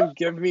have him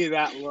give me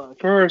that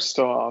look. First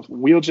off,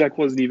 Wheeljack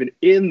wasn't even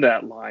in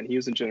that line. He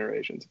was in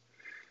Generations.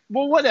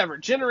 Well, whatever.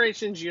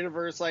 Generations,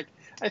 Universe, like,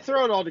 I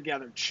throw it all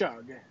together.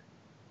 Chug.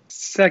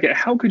 Second,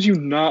 how could you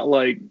not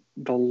like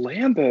the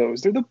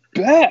Lambos? They're the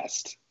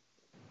best.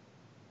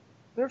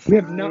 We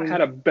have not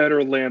had a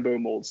better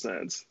Lambo mold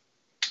since.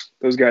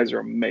 Those guys are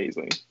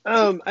amazing.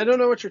 I don't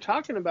know what you're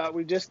talking about.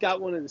 We just got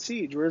one in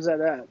Siege. Where's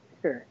that at?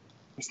 Here.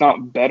 It's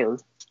not better.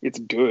 It's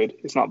good.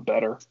 It's not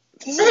better.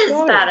 This is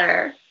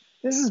better.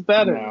 This is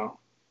better.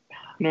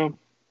 No.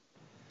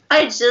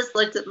 I just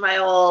looked at my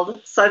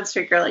old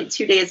Sunstreaker like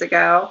 2 days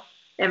ago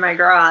in my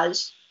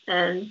garage,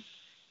 and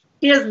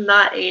he has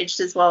not aged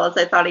as well as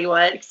I thought he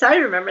would. Because I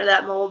remember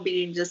that mold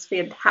being just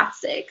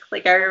fantastic.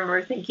 Like, I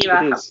remember thinking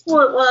about how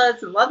cool it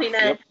was and loving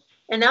it. Yep.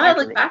 And now I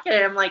look back at it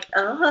and I'm like,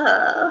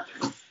 ugh.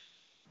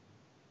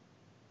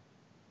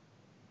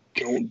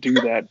 Don't do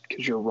that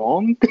because you're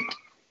wrong.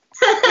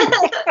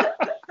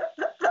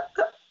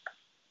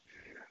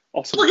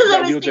 Also,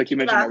 that Wheeljack you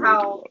mentioned,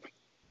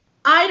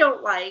 I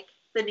don't like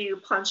the new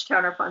punch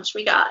counter punch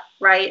we got,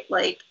 right?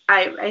 Like,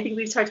 I think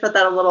we've talked about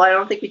that a little. I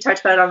don't think we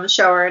talked about it on the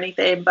show or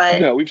anything, but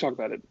no, we've talked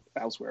about it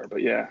elsewhere,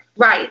 but yeah.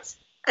 Right.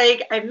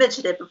 I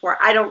mentioned it before.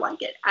 I don't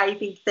like it. I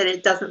think that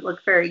it doesn't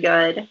look very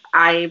good.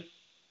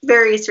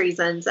 Various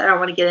reasons. I don't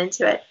want to get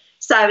into it.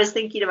 So I was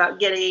thinking about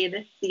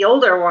getting the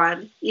older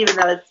one, even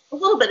though it's a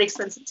little bit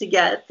expensive to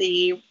get.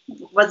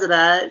 Was it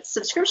a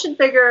subscription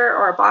figure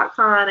or a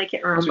BotCon? I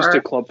can't remember. It's just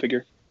a club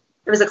figure.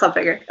 It was a club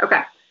figure.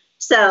 Okay.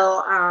 So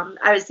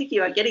I was thinking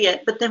about getting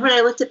it. But then when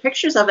I looked at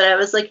pictures of it, I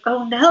was like,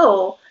 oh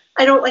no,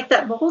 I don't like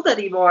that mold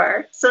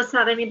anymore. So it's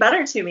not any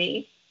better to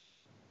me.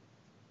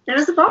 It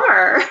was a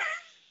bar.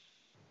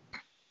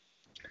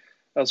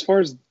 As far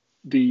as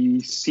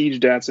the Siege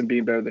Datsun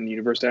being better than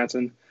Universe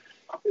Datsun,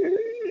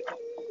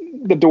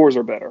 the doors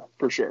are better,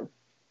 for sure.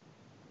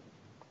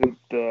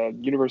 The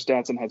Universe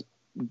Datsun has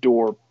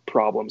door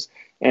problems.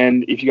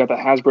 And if you got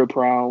the Hasbro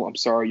Prowl, I'm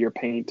sorry, your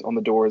paint on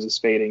the doors is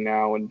fading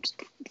now and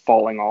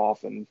falling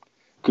off and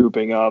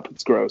gooping up.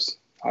 It's gross.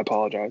 I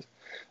apologize.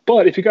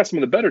 But if you got some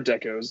of the better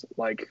decos,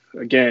 like,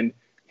 again,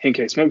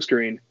 Henkei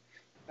Smokescreen,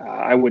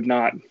 I would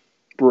not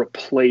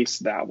replace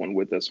that one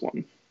with this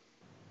one.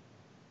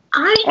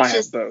 I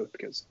have both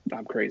because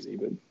I'm crazy,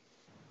 but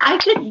I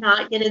could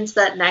not get into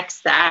that neck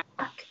stack.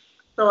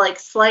 The like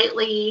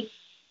slightly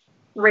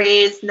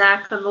raised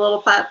neck on the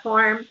little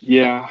platform.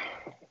 Yeah.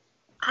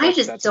 I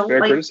just don't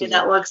like the way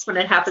that looks when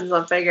it happens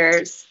on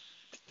figures.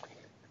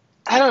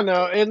 I don't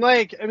know. And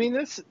like, I mean,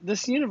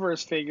 this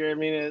universe figure, I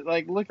mean, it,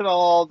 like, look at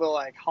all the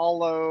like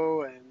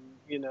hollow and,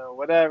 you know,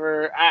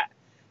 whatever.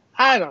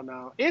 I don't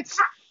know.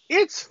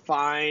 It's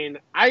fine.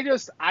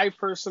 I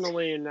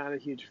personally am not a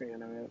huge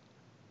fan of it.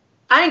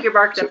 I think you're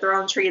barking up the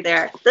wrong tree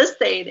there. This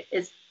thing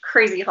is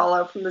crazy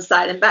hollow from the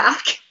side and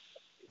back.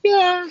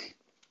 Yeah.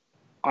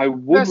 I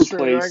would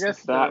replace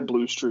that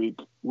Bluestreak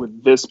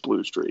with this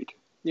Bluestreak.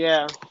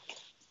 Yeah.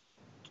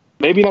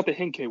 Maybe not the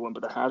Henkei one,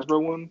 but the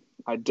Hasbro one,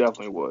 I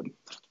definitely would.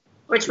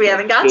 Which we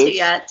haven't got to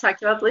yet.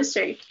 Talked about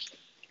Bluestreak.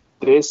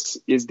 This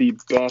is the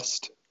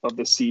best of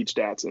the Siege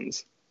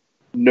Datsuns.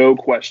 No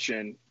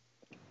question.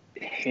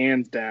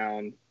 Hands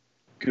down.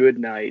 Good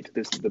night.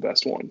 This is the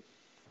best one.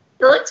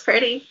 It looks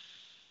pretty.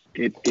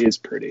 It is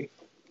pretty.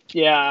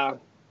 Yeah.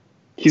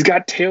 He's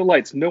got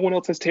taillights. No one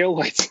else has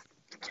taillights.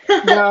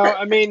 No,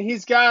 I mean,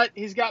 he's got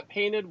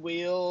painted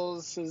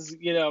wheels, his,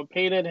 you know,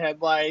 painted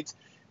headlights.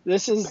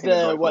 This is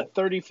painted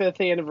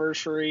 35th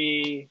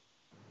anniversary.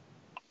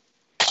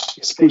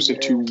 Exclusive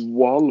to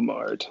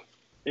Walmart.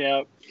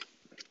 Yep.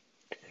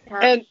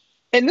 And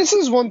this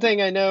is one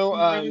thing I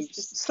know.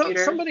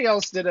 Somebody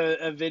else did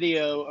a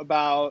video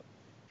about,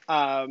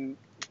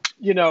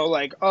 you know,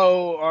 like, is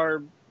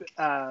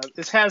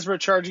Hasbro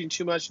charging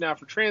too much now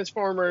for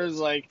Transformers?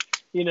 Like,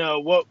 you know,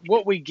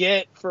 what we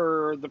get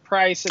for the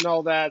price and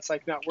all that's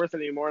like not worth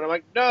it anymore. And I'm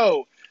like,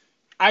 no,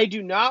 I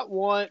do not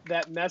want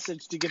that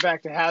message to get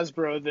back to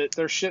Hasbro that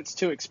their shit's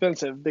too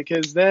expensive,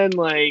 because then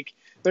like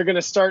they're going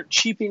to start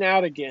cheaping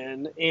out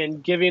again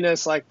and giving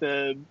us like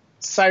the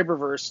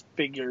Cyberverse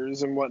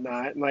figures and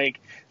whatnot.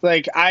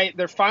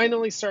 They're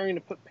finally starting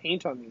to put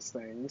paint on these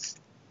things.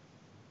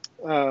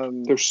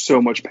 There's so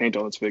much paint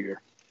on this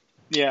figure.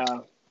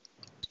 Yeah.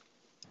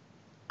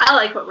 I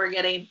like what we're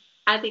getting.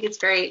 I think it's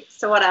great.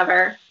 So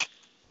whatever.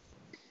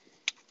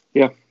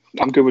 Yeah,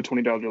 I'm good with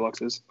 $20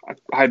 deluxes.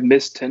 I've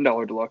missed $10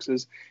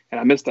 deluxes,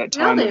 and I missed that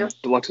time when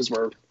deluxes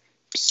were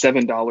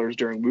 $7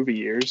 during movie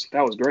years.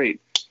 That was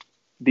great.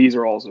 These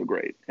are also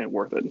great and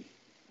worth it.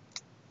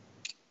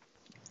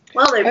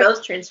 Well, they're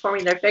both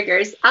transforming their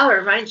figures. I'll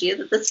remind you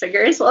that this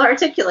figure is well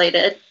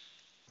articulated.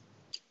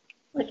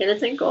 Look at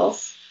its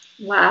ankles.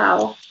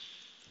 Wow.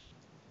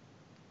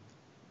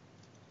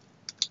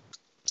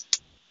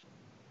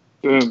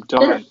 Boom,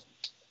 done.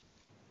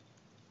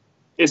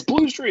 It's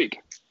Bluestreak.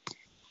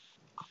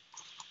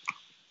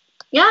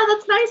 Yeah,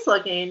 that's nice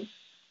looking.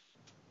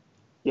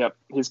 Yep,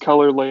 his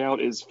color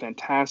layout is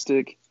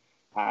fantastic.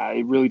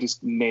 It really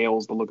just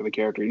nails the look of the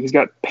character. He's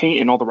got paint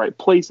in all the right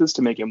places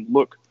to make him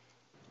look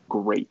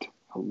great.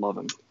 I love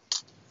him.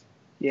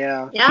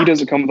 Yeah. He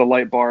doesn't come with a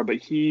light bar, but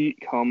he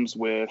comes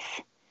with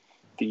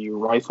the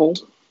rifle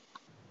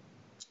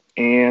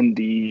and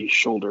the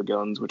shoulder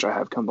guns, which I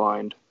have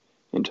combined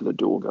into the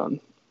dual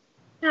gun.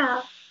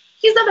 Yeah.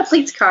 He's not a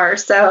police car,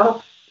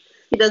 so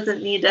he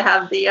doesn't need to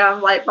have the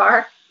light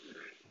bar.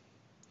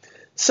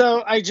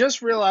 So I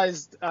just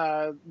realized,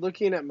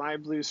 looking at my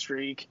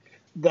Bluestreak,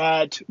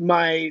 that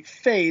my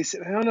face,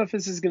 I don't know if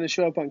this is going to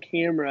show up on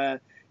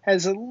camera,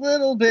 has a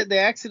little bit, they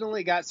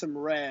accidentally got some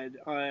red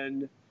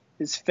on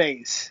his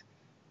face,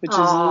 which is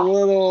a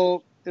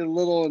little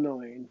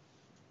annoying.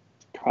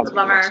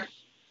 Bummer.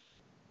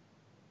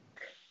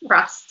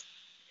 Rust.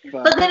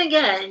 But then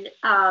again,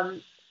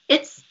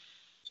 it's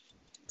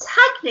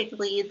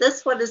technically,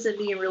 this one isn't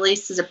being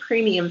released as a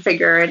premium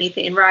figure or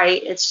anything,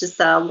 right? It's just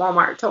a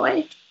Walmart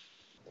toy.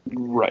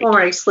 Right.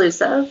 Walmart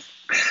exclusive.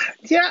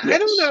 Yeah, yes. I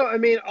don't know. I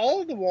mean,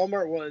 all of the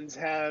Walmart ones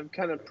have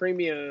kind of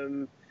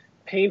premium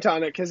paint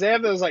on it because they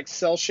have those like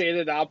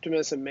cel-shaded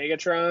Optimus and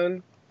Megatron.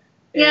 And,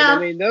 yeah. I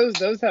mean,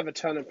 those have a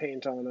ton of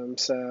paint on them,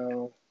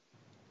 so.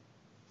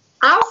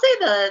 I'll say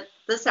the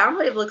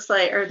Soundwave looks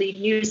like, or the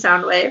new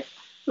Soundwave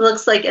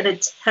looks like an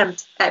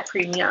attempt at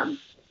premium.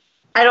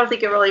 I don't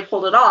think it really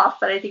pulled it off,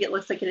 but I think it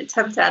looks like an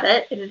attempt at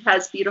it, and it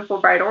has beautiful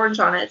bright orange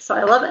on it, so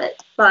I love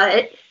it.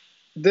 But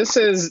this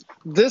is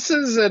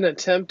an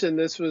attempt, and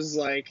this was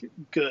like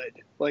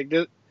good. Like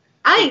they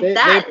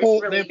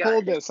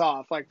pulled this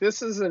off. Like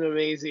this is an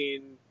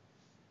amazing.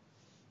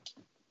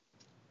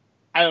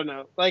 I don't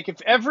know. Like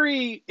if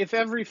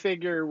every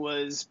figure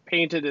was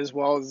painted as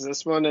well as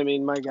this one, I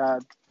mean, my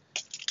God.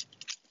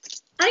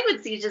 I think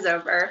when Siege is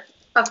over,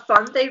 a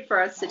fun thing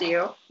for us to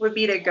do would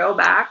be to go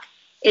back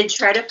and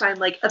try to find,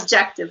 like,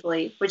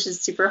 objectively, which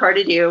is super hard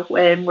to do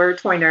when we're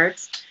toy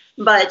nerds,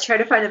 but try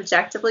to find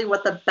objectively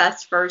what the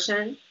best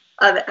version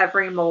of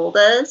every mold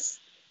is.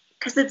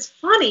 Because it's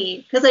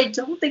funny, because I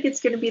don't think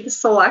it's going to be the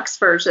Selects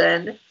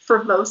version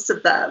for most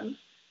of them.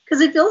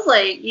 Because it feels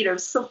like,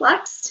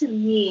 Selects to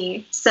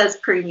me says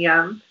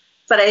premium,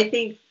 but I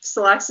think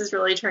Selects is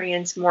really turning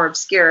into more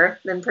obscure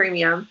than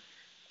premium.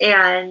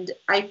 And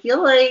I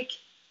feel like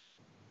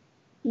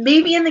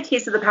maybe in the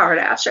case of the Power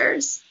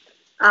Dashers,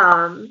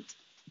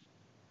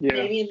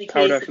 maybe in the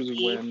Power case Dashers would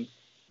win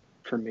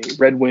for me.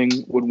 Red Wing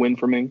would win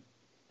for me.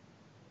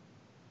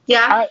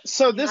 Yeah.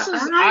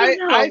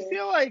 I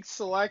feel like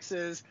Selects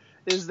is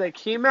they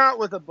came out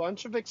with a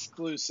bunch of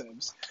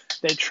exclusives.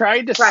 They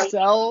tried to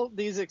sell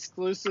these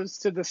exclusives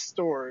to the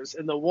stores,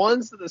 and the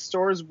ones that the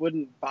stores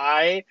wouldn't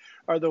buy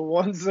are the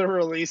ones they're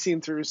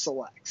releasing through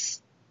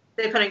Selects.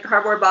 They put in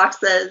cardboard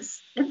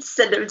boxes and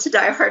send them to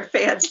diehard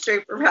fans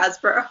straight from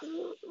Hasbro.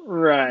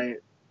 Right.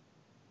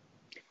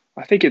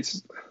 I think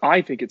it's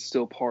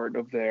still part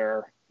of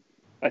their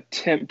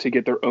attempt to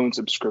get their own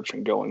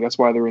subscription going. That's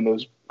why they're in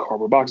those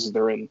cardboard boxes.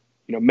 They're in,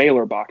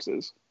 mailer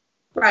boxes.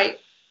 Right.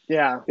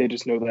 Yeah. They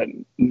just know that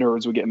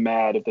nerds would get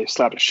mad if they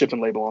slapped a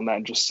shipping label on that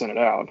and just sent it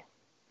out,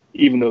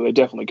 even though they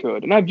definitely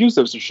could. And I've used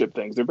those to ship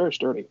things. They're very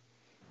sturdy.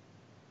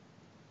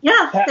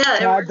 Yeah.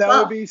 That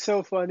would be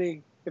so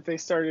funny if they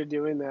started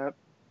doing that.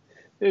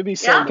 It would be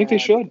so mad. I think they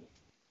should.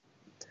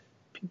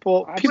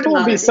 People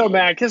would be so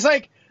mad because,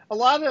 like, a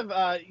lot of,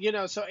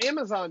 so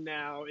Amazon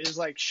now is,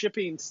 like,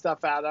 shipping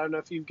stuff out. I don't know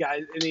if you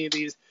guys, any of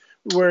these,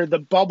 where the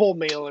bubble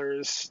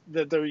mailers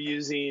that they're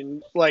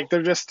using, like,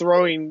 they're just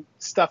throwing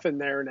stuff in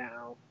there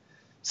now.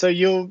 So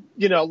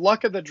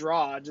luck of the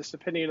draw, just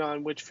depending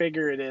on which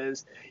figure it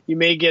is, you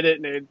may get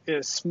it in a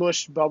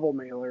smushed bubble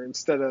mailer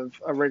instead of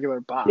a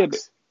regular box. Yeah,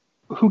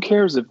 but who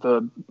cares if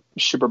the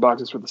shipper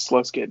boxes for the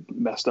sluts get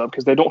messed up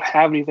because they don't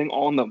have anything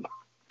on them.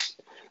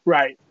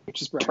 Right.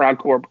 Which is proud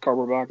cardboard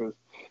boxes.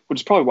 Which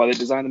is probably why they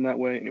designed them that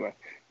way. Anyway,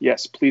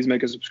 yes, please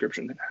make a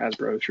subscription,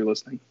 Hasbro, if you're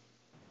listening.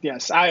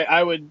 Yes,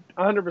 I would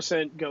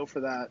 100% go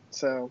for that.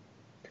 So,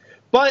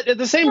 but at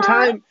the same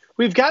time,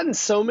 we've gotten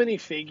so many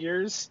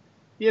figures,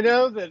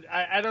 that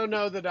I don't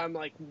know that I'm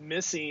like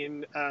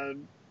missing a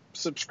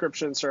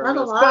subscription service. Not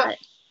a lot. But,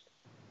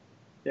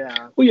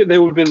 yeah. Well, yeah, they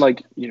would have been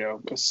like, 2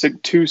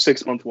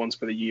 6-month ones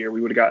for the year.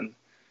 We would have gotten,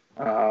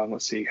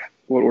 let's see,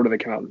 what order they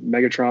come out?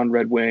 Megatron,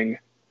 Red Wing,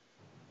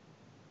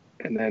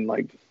 and then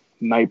like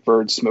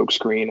Nightbird,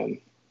 Smokescreen, and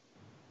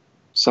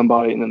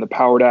somebody, and then the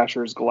Power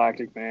Dashers,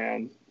 Galactic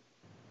Man.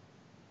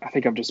 I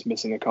think I'm just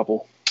missing a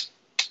couple.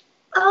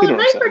 Oh,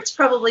 Nightbird's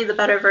probably the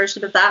better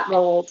version of that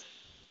mold,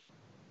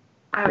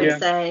 I would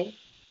say.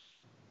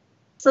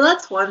 So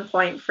that's 1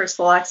 point for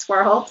Selects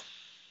World.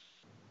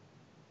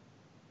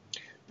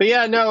 But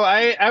yeah, no,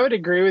 I would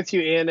agree with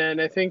you, Anna, and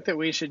I think that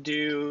we should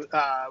do,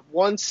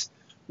 once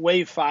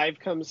Wave 5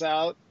 comes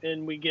out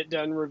and we get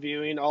done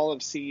reviewing all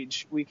of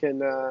Siege, we can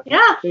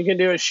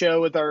do a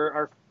show with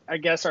our I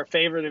guess our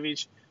favorite of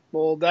each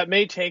mold. That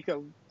may take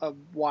a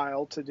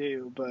while to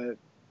do, but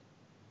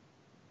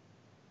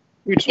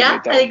We just Yeah,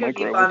 make that I think one it would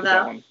be micro. fun, We'll put that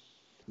though. one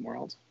somewhere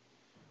else.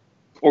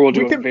 Or we'll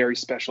do We a could- very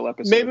special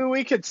episode. Maybe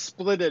we could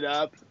split it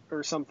up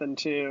or something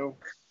too.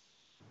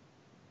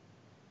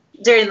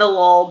 During the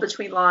lull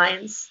between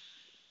lines.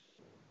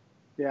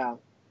 Yeah.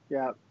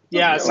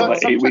 So So,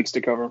 8 weeks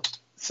to cover.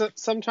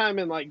 sometime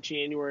in like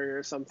January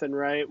or something,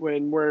 right?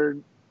 When we're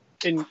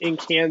in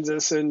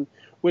Kansas and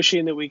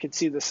wishing that we could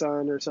see the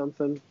sun or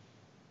something.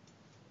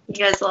 You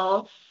guys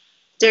will,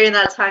 during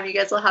that time, you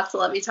guys will have to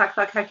let me talk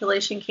about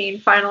Calculation Kane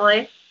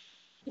finally.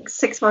 Like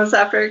 6 months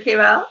after it came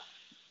out.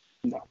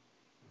 No.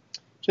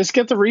 Just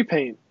get the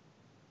repaint.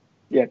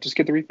 Yeah, just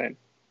get the repaint.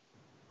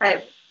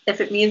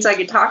 If it means I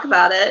can talk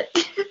about it.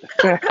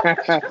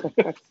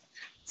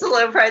 It's a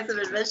low price of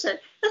admission.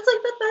 That's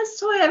like the best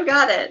toy I've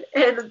gotten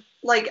in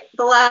like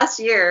the last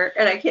year,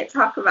 and I can't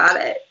talk about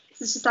it.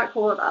 It's just not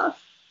cool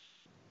enough.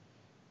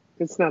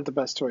 It's not the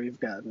best toy you've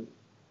gotten.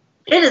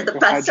 It is the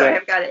best toy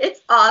I've gotten.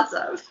 It's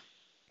awesome.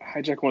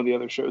 Hijack one of the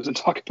other shows and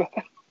talk about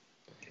it.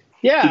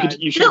 Yeah,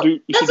 You should do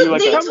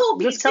like they a, told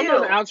me just come too.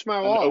 on Ouch My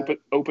Wall.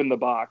 open the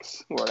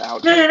box or an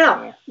ouch. No.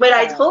 Yeah. When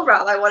I told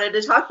Rob I wanted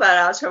to talk about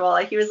Ouch My Wall,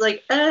 he was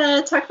like,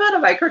 talk about a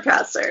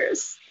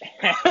Microcasters.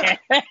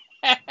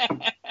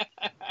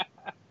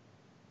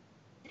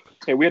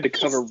 Hey, we had to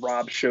cover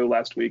Rob's show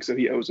last week, so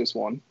he owes us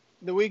one.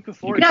 The week You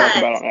before, can talk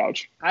about it on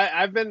Ouch.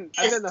 I've been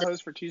the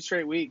host for 2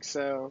 straight weeks,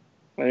 so.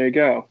 There you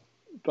go.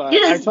 But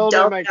I told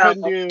him I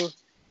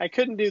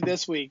couldn't do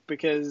this week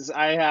because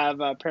I have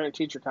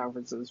parent-teacher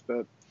conferences.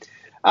 But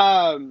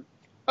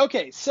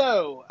okay,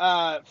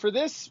 so for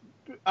this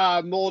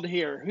mold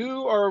here,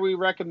 who are we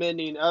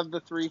recommending of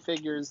the 3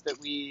 figures that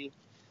we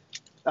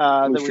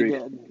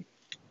did?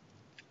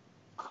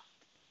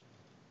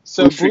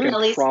 So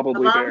Bluestreak and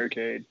probably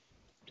Barricade.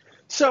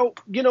 So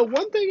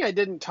one thing I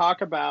didn't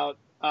talk about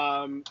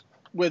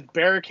with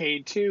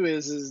Barricade too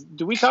is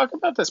do we talk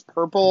about this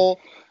purple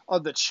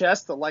on the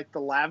chest, the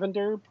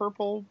lavender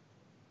purple?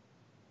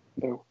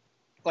 No.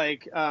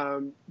 Like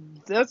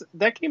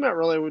that came out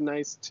really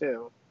nice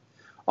too.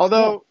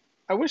 Although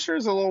I wish there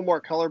was a little more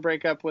color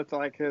breakup with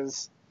like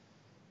his,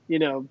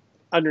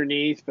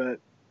 underneath, but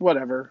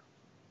whatever.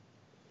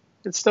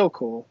 It's still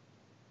cool.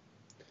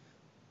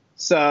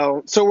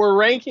 So we're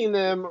ranking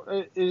them.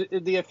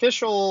 The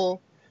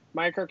official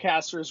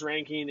Microcasters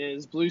ranking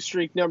is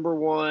Bluestreak number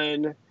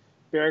 1,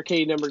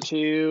 Barricade number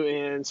 2,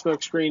 and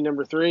Smokescreen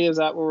number 3. Is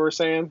that what we're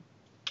saying?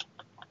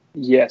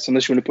 Yes,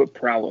 unless you want to put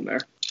Prowl in there.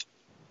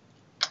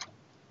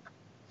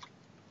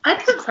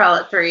 I'd put Prowl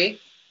at 3.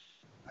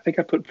 I think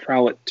I put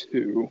Prowl at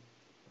 2.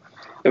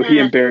 Though he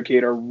and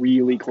Barricade are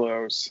really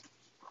close.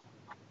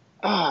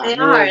 They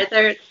are.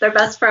 They're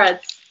best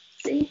friends.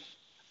 See?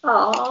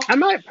 Aww. I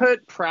might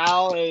put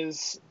Prowl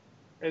as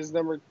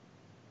number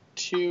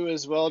 2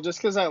 as well, just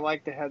because I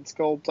like the head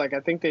sculpt. Like, I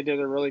think they did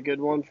a really good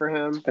one for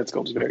him. Head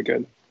sculpt's very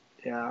good.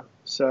 Yeah,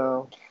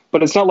 so.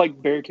 But it's not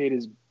like Barricade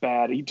is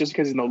bad. Just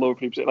because he's in the low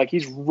 50%. Like,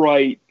 he's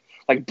right.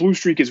 Like,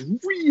 Bluestreak is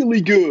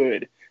really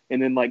good.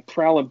 And then, like,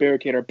 Prowl and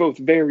Barricade are both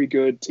very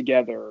good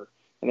together.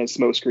 And then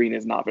Smokescreen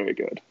is not very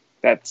good.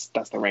 That's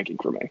the ranking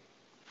for me.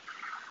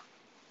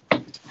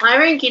 My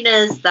ranking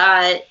is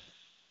that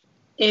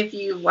if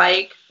you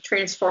like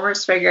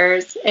Transformers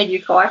figures and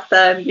you collect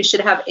them, you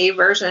should have a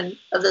version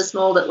of this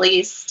mold at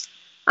least.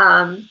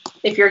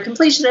 If you're a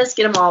completionist,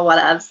 get them all,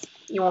 whatevs.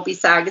 You won't be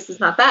sad because it's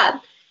not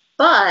bad.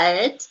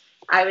 But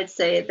I would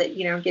say that,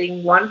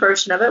 getting one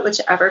version of it,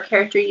 whichever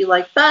character you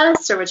like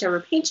best or whichever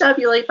paint job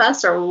you like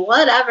best or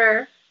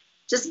whatever,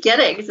 just get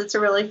it because it's a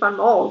really fun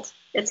mold.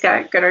 It's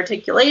got good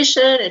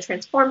articulation. It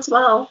transforms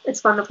well. It's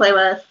fun to play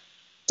with.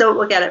 Don't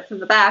look at it from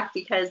the back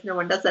because no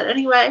one does that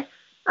anyway.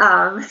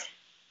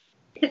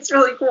 It's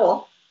really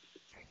cool.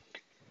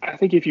 I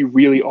think if you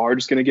really are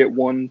just going to get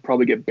one,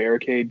 probably get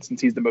Barricade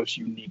since he's the most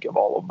unique of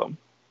all of them.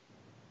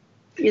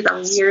 He's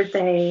a weird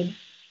thing.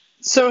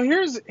 So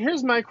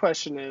here's my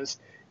question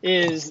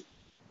is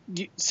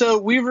so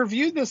we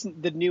reviewed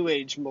the New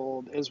Age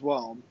mold as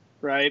well,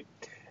 right?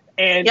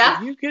 And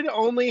if you could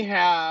only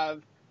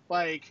have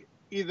like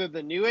either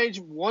the New Age,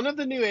 one of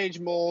the New Age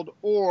mold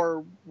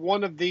or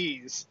one of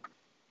these,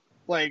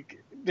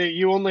 like that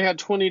you only had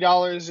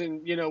 $20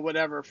 and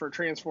whatever for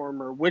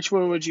Transformer, which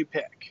one would you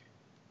pick?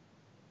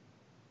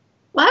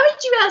 Why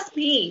would you ask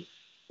me?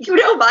 You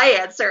know my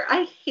answer.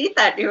 I hate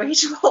that New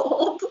Age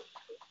mold.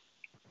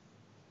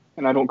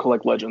 And I don't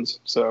collect Legends,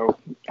 so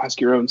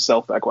ask your own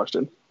self that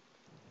question.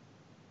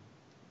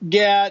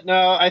 Yeah,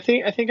 no, I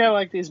think I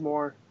like these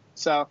more.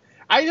 So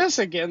I just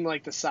again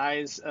like the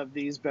size of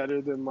these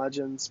better than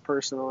Legends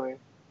personally.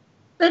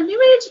 The New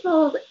Age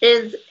mold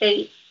is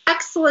a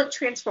excellent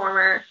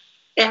Transformer.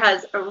 It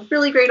has a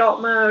really great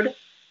alt mode.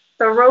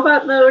 The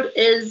robot mode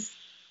is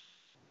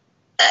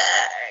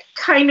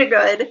kind of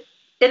good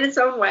in its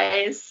own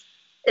ways,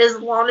 as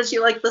long as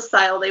you like the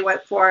style they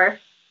went for.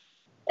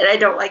 And I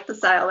don't like the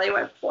style they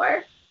went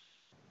for.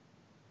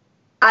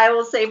 I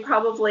will say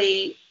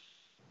probably,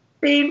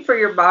 bang for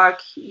your buck,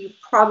 you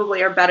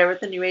probably are better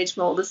with the New Age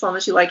mold as long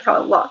as you like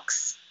how it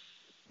looks.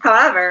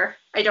 However,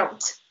 I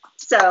don't.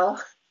 So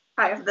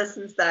I have this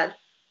instead.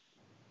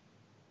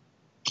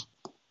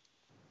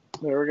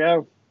 There we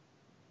go.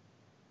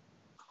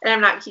 And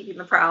I'm not keeping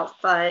the Prowl,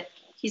 but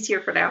he's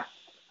here for now.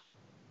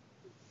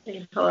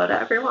 Saying hello to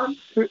everyone.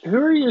 Who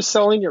are you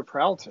selling your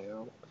Prowl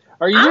to?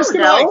 Are you I just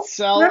don't gonna know. like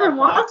sell Whoever a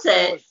wants box full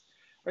it. of-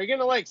 Are you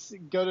gonna like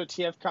go to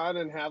TFCon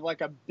and have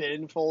like a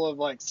bin full of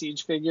like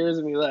Siege figures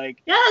and be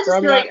like, Yeah, or just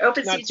I'm be not- like,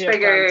 open not Siege TFCon,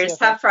 figures, TF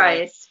half Expo.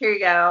 price. Here you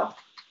go.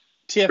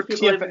 For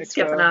people who've been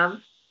skipping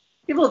them.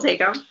 People will take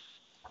them.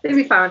 They'd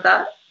be fine with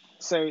that.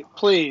 Say,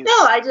 please. No,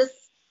 I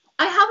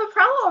have a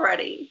Prowl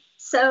already.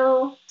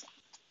 So,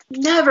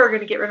 never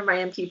going to get rid of my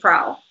MP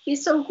Prowl.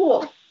 He's so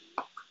cool.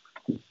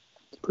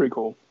 It's pretty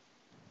cool.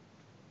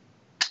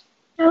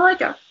 I like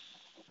him.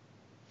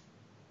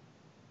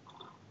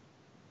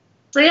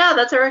 So, yeah,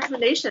 that's our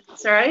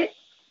recommendations, all right?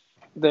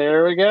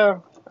 There we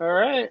go. All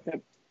right.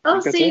 Oh,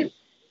 That's see, it.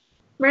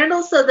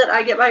 Randall said that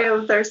I get my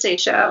own Thursday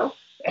show.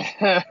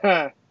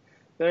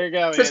 There you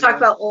go. To Anna. talk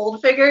about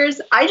old figures.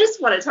 I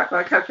just want to talk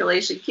about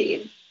Calculation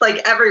Keen.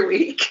 Like, every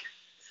week.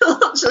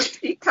 It'll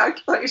just be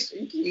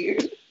Calculation Keen.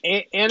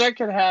 Anna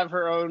could have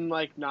her own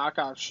like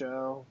knockoff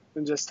show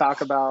and just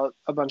talk about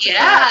a bunch of Yeah,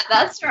 crap.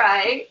 that's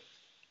right.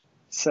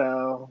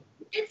 So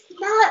It's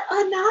not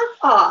a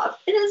knockoff.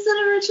 It is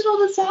an original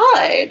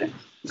design.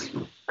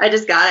 I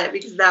just got it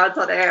because now it's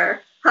on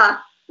air.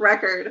 Ha!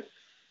 Record.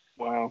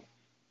 Wow.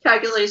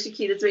 Calculation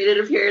Keen has made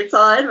an appearance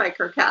on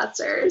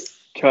Microcasters.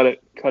 Cut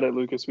it,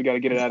 Lucas. We got to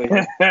get it out of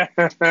here.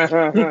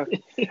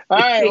 all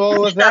right.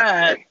 Well, with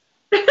that,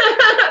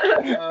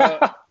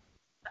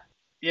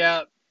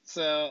 yeah.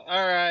 So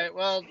all right.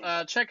 Well,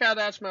 check out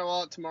Ask My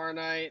Wallet tomorrow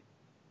night,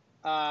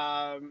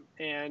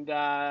 and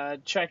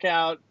check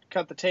out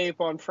Cut the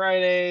Tape on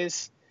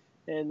Fridays,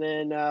 and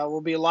then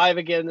we'll be live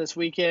again this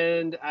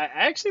weekend. I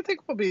actually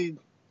think we'll be.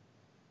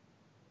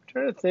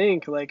 Trying to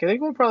think, like I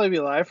think we'll probably be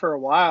live for a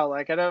while.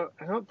 Like I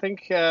don't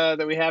think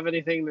that we have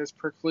anything that's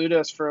preclude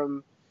us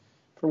from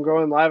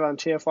going live on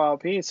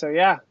TFYLP. So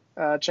yeah,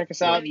 check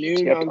us out Maybe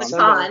noon on the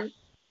Sunday.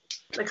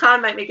 The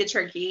con might make it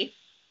tricky.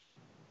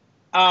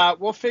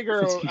 We'll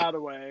figure out a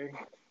way.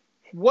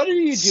 What are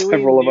you doing?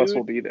 Several of us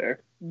will be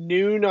there.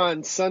 Noon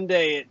on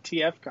Sunday at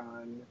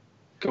TFCon.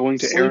 Going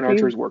to Sleeping? Aaron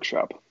Archer's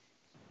workshop.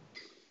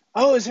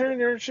 Oh, is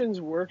Aaron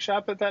Archer's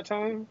workshop at that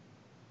time?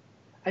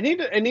 I need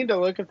to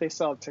look if they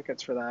still have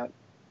tickets for that.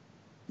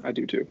 I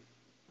do too.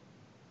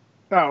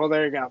 Oh, well,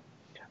 there you go.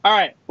 All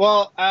right.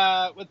 Well,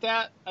 with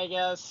that, I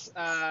guess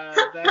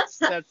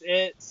that's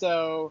it.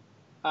 So,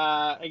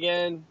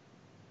 again,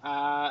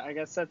 I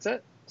guess that's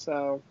it.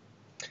 So,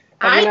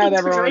 have a Hi, good night,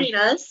 thanks for everyone. joining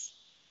us.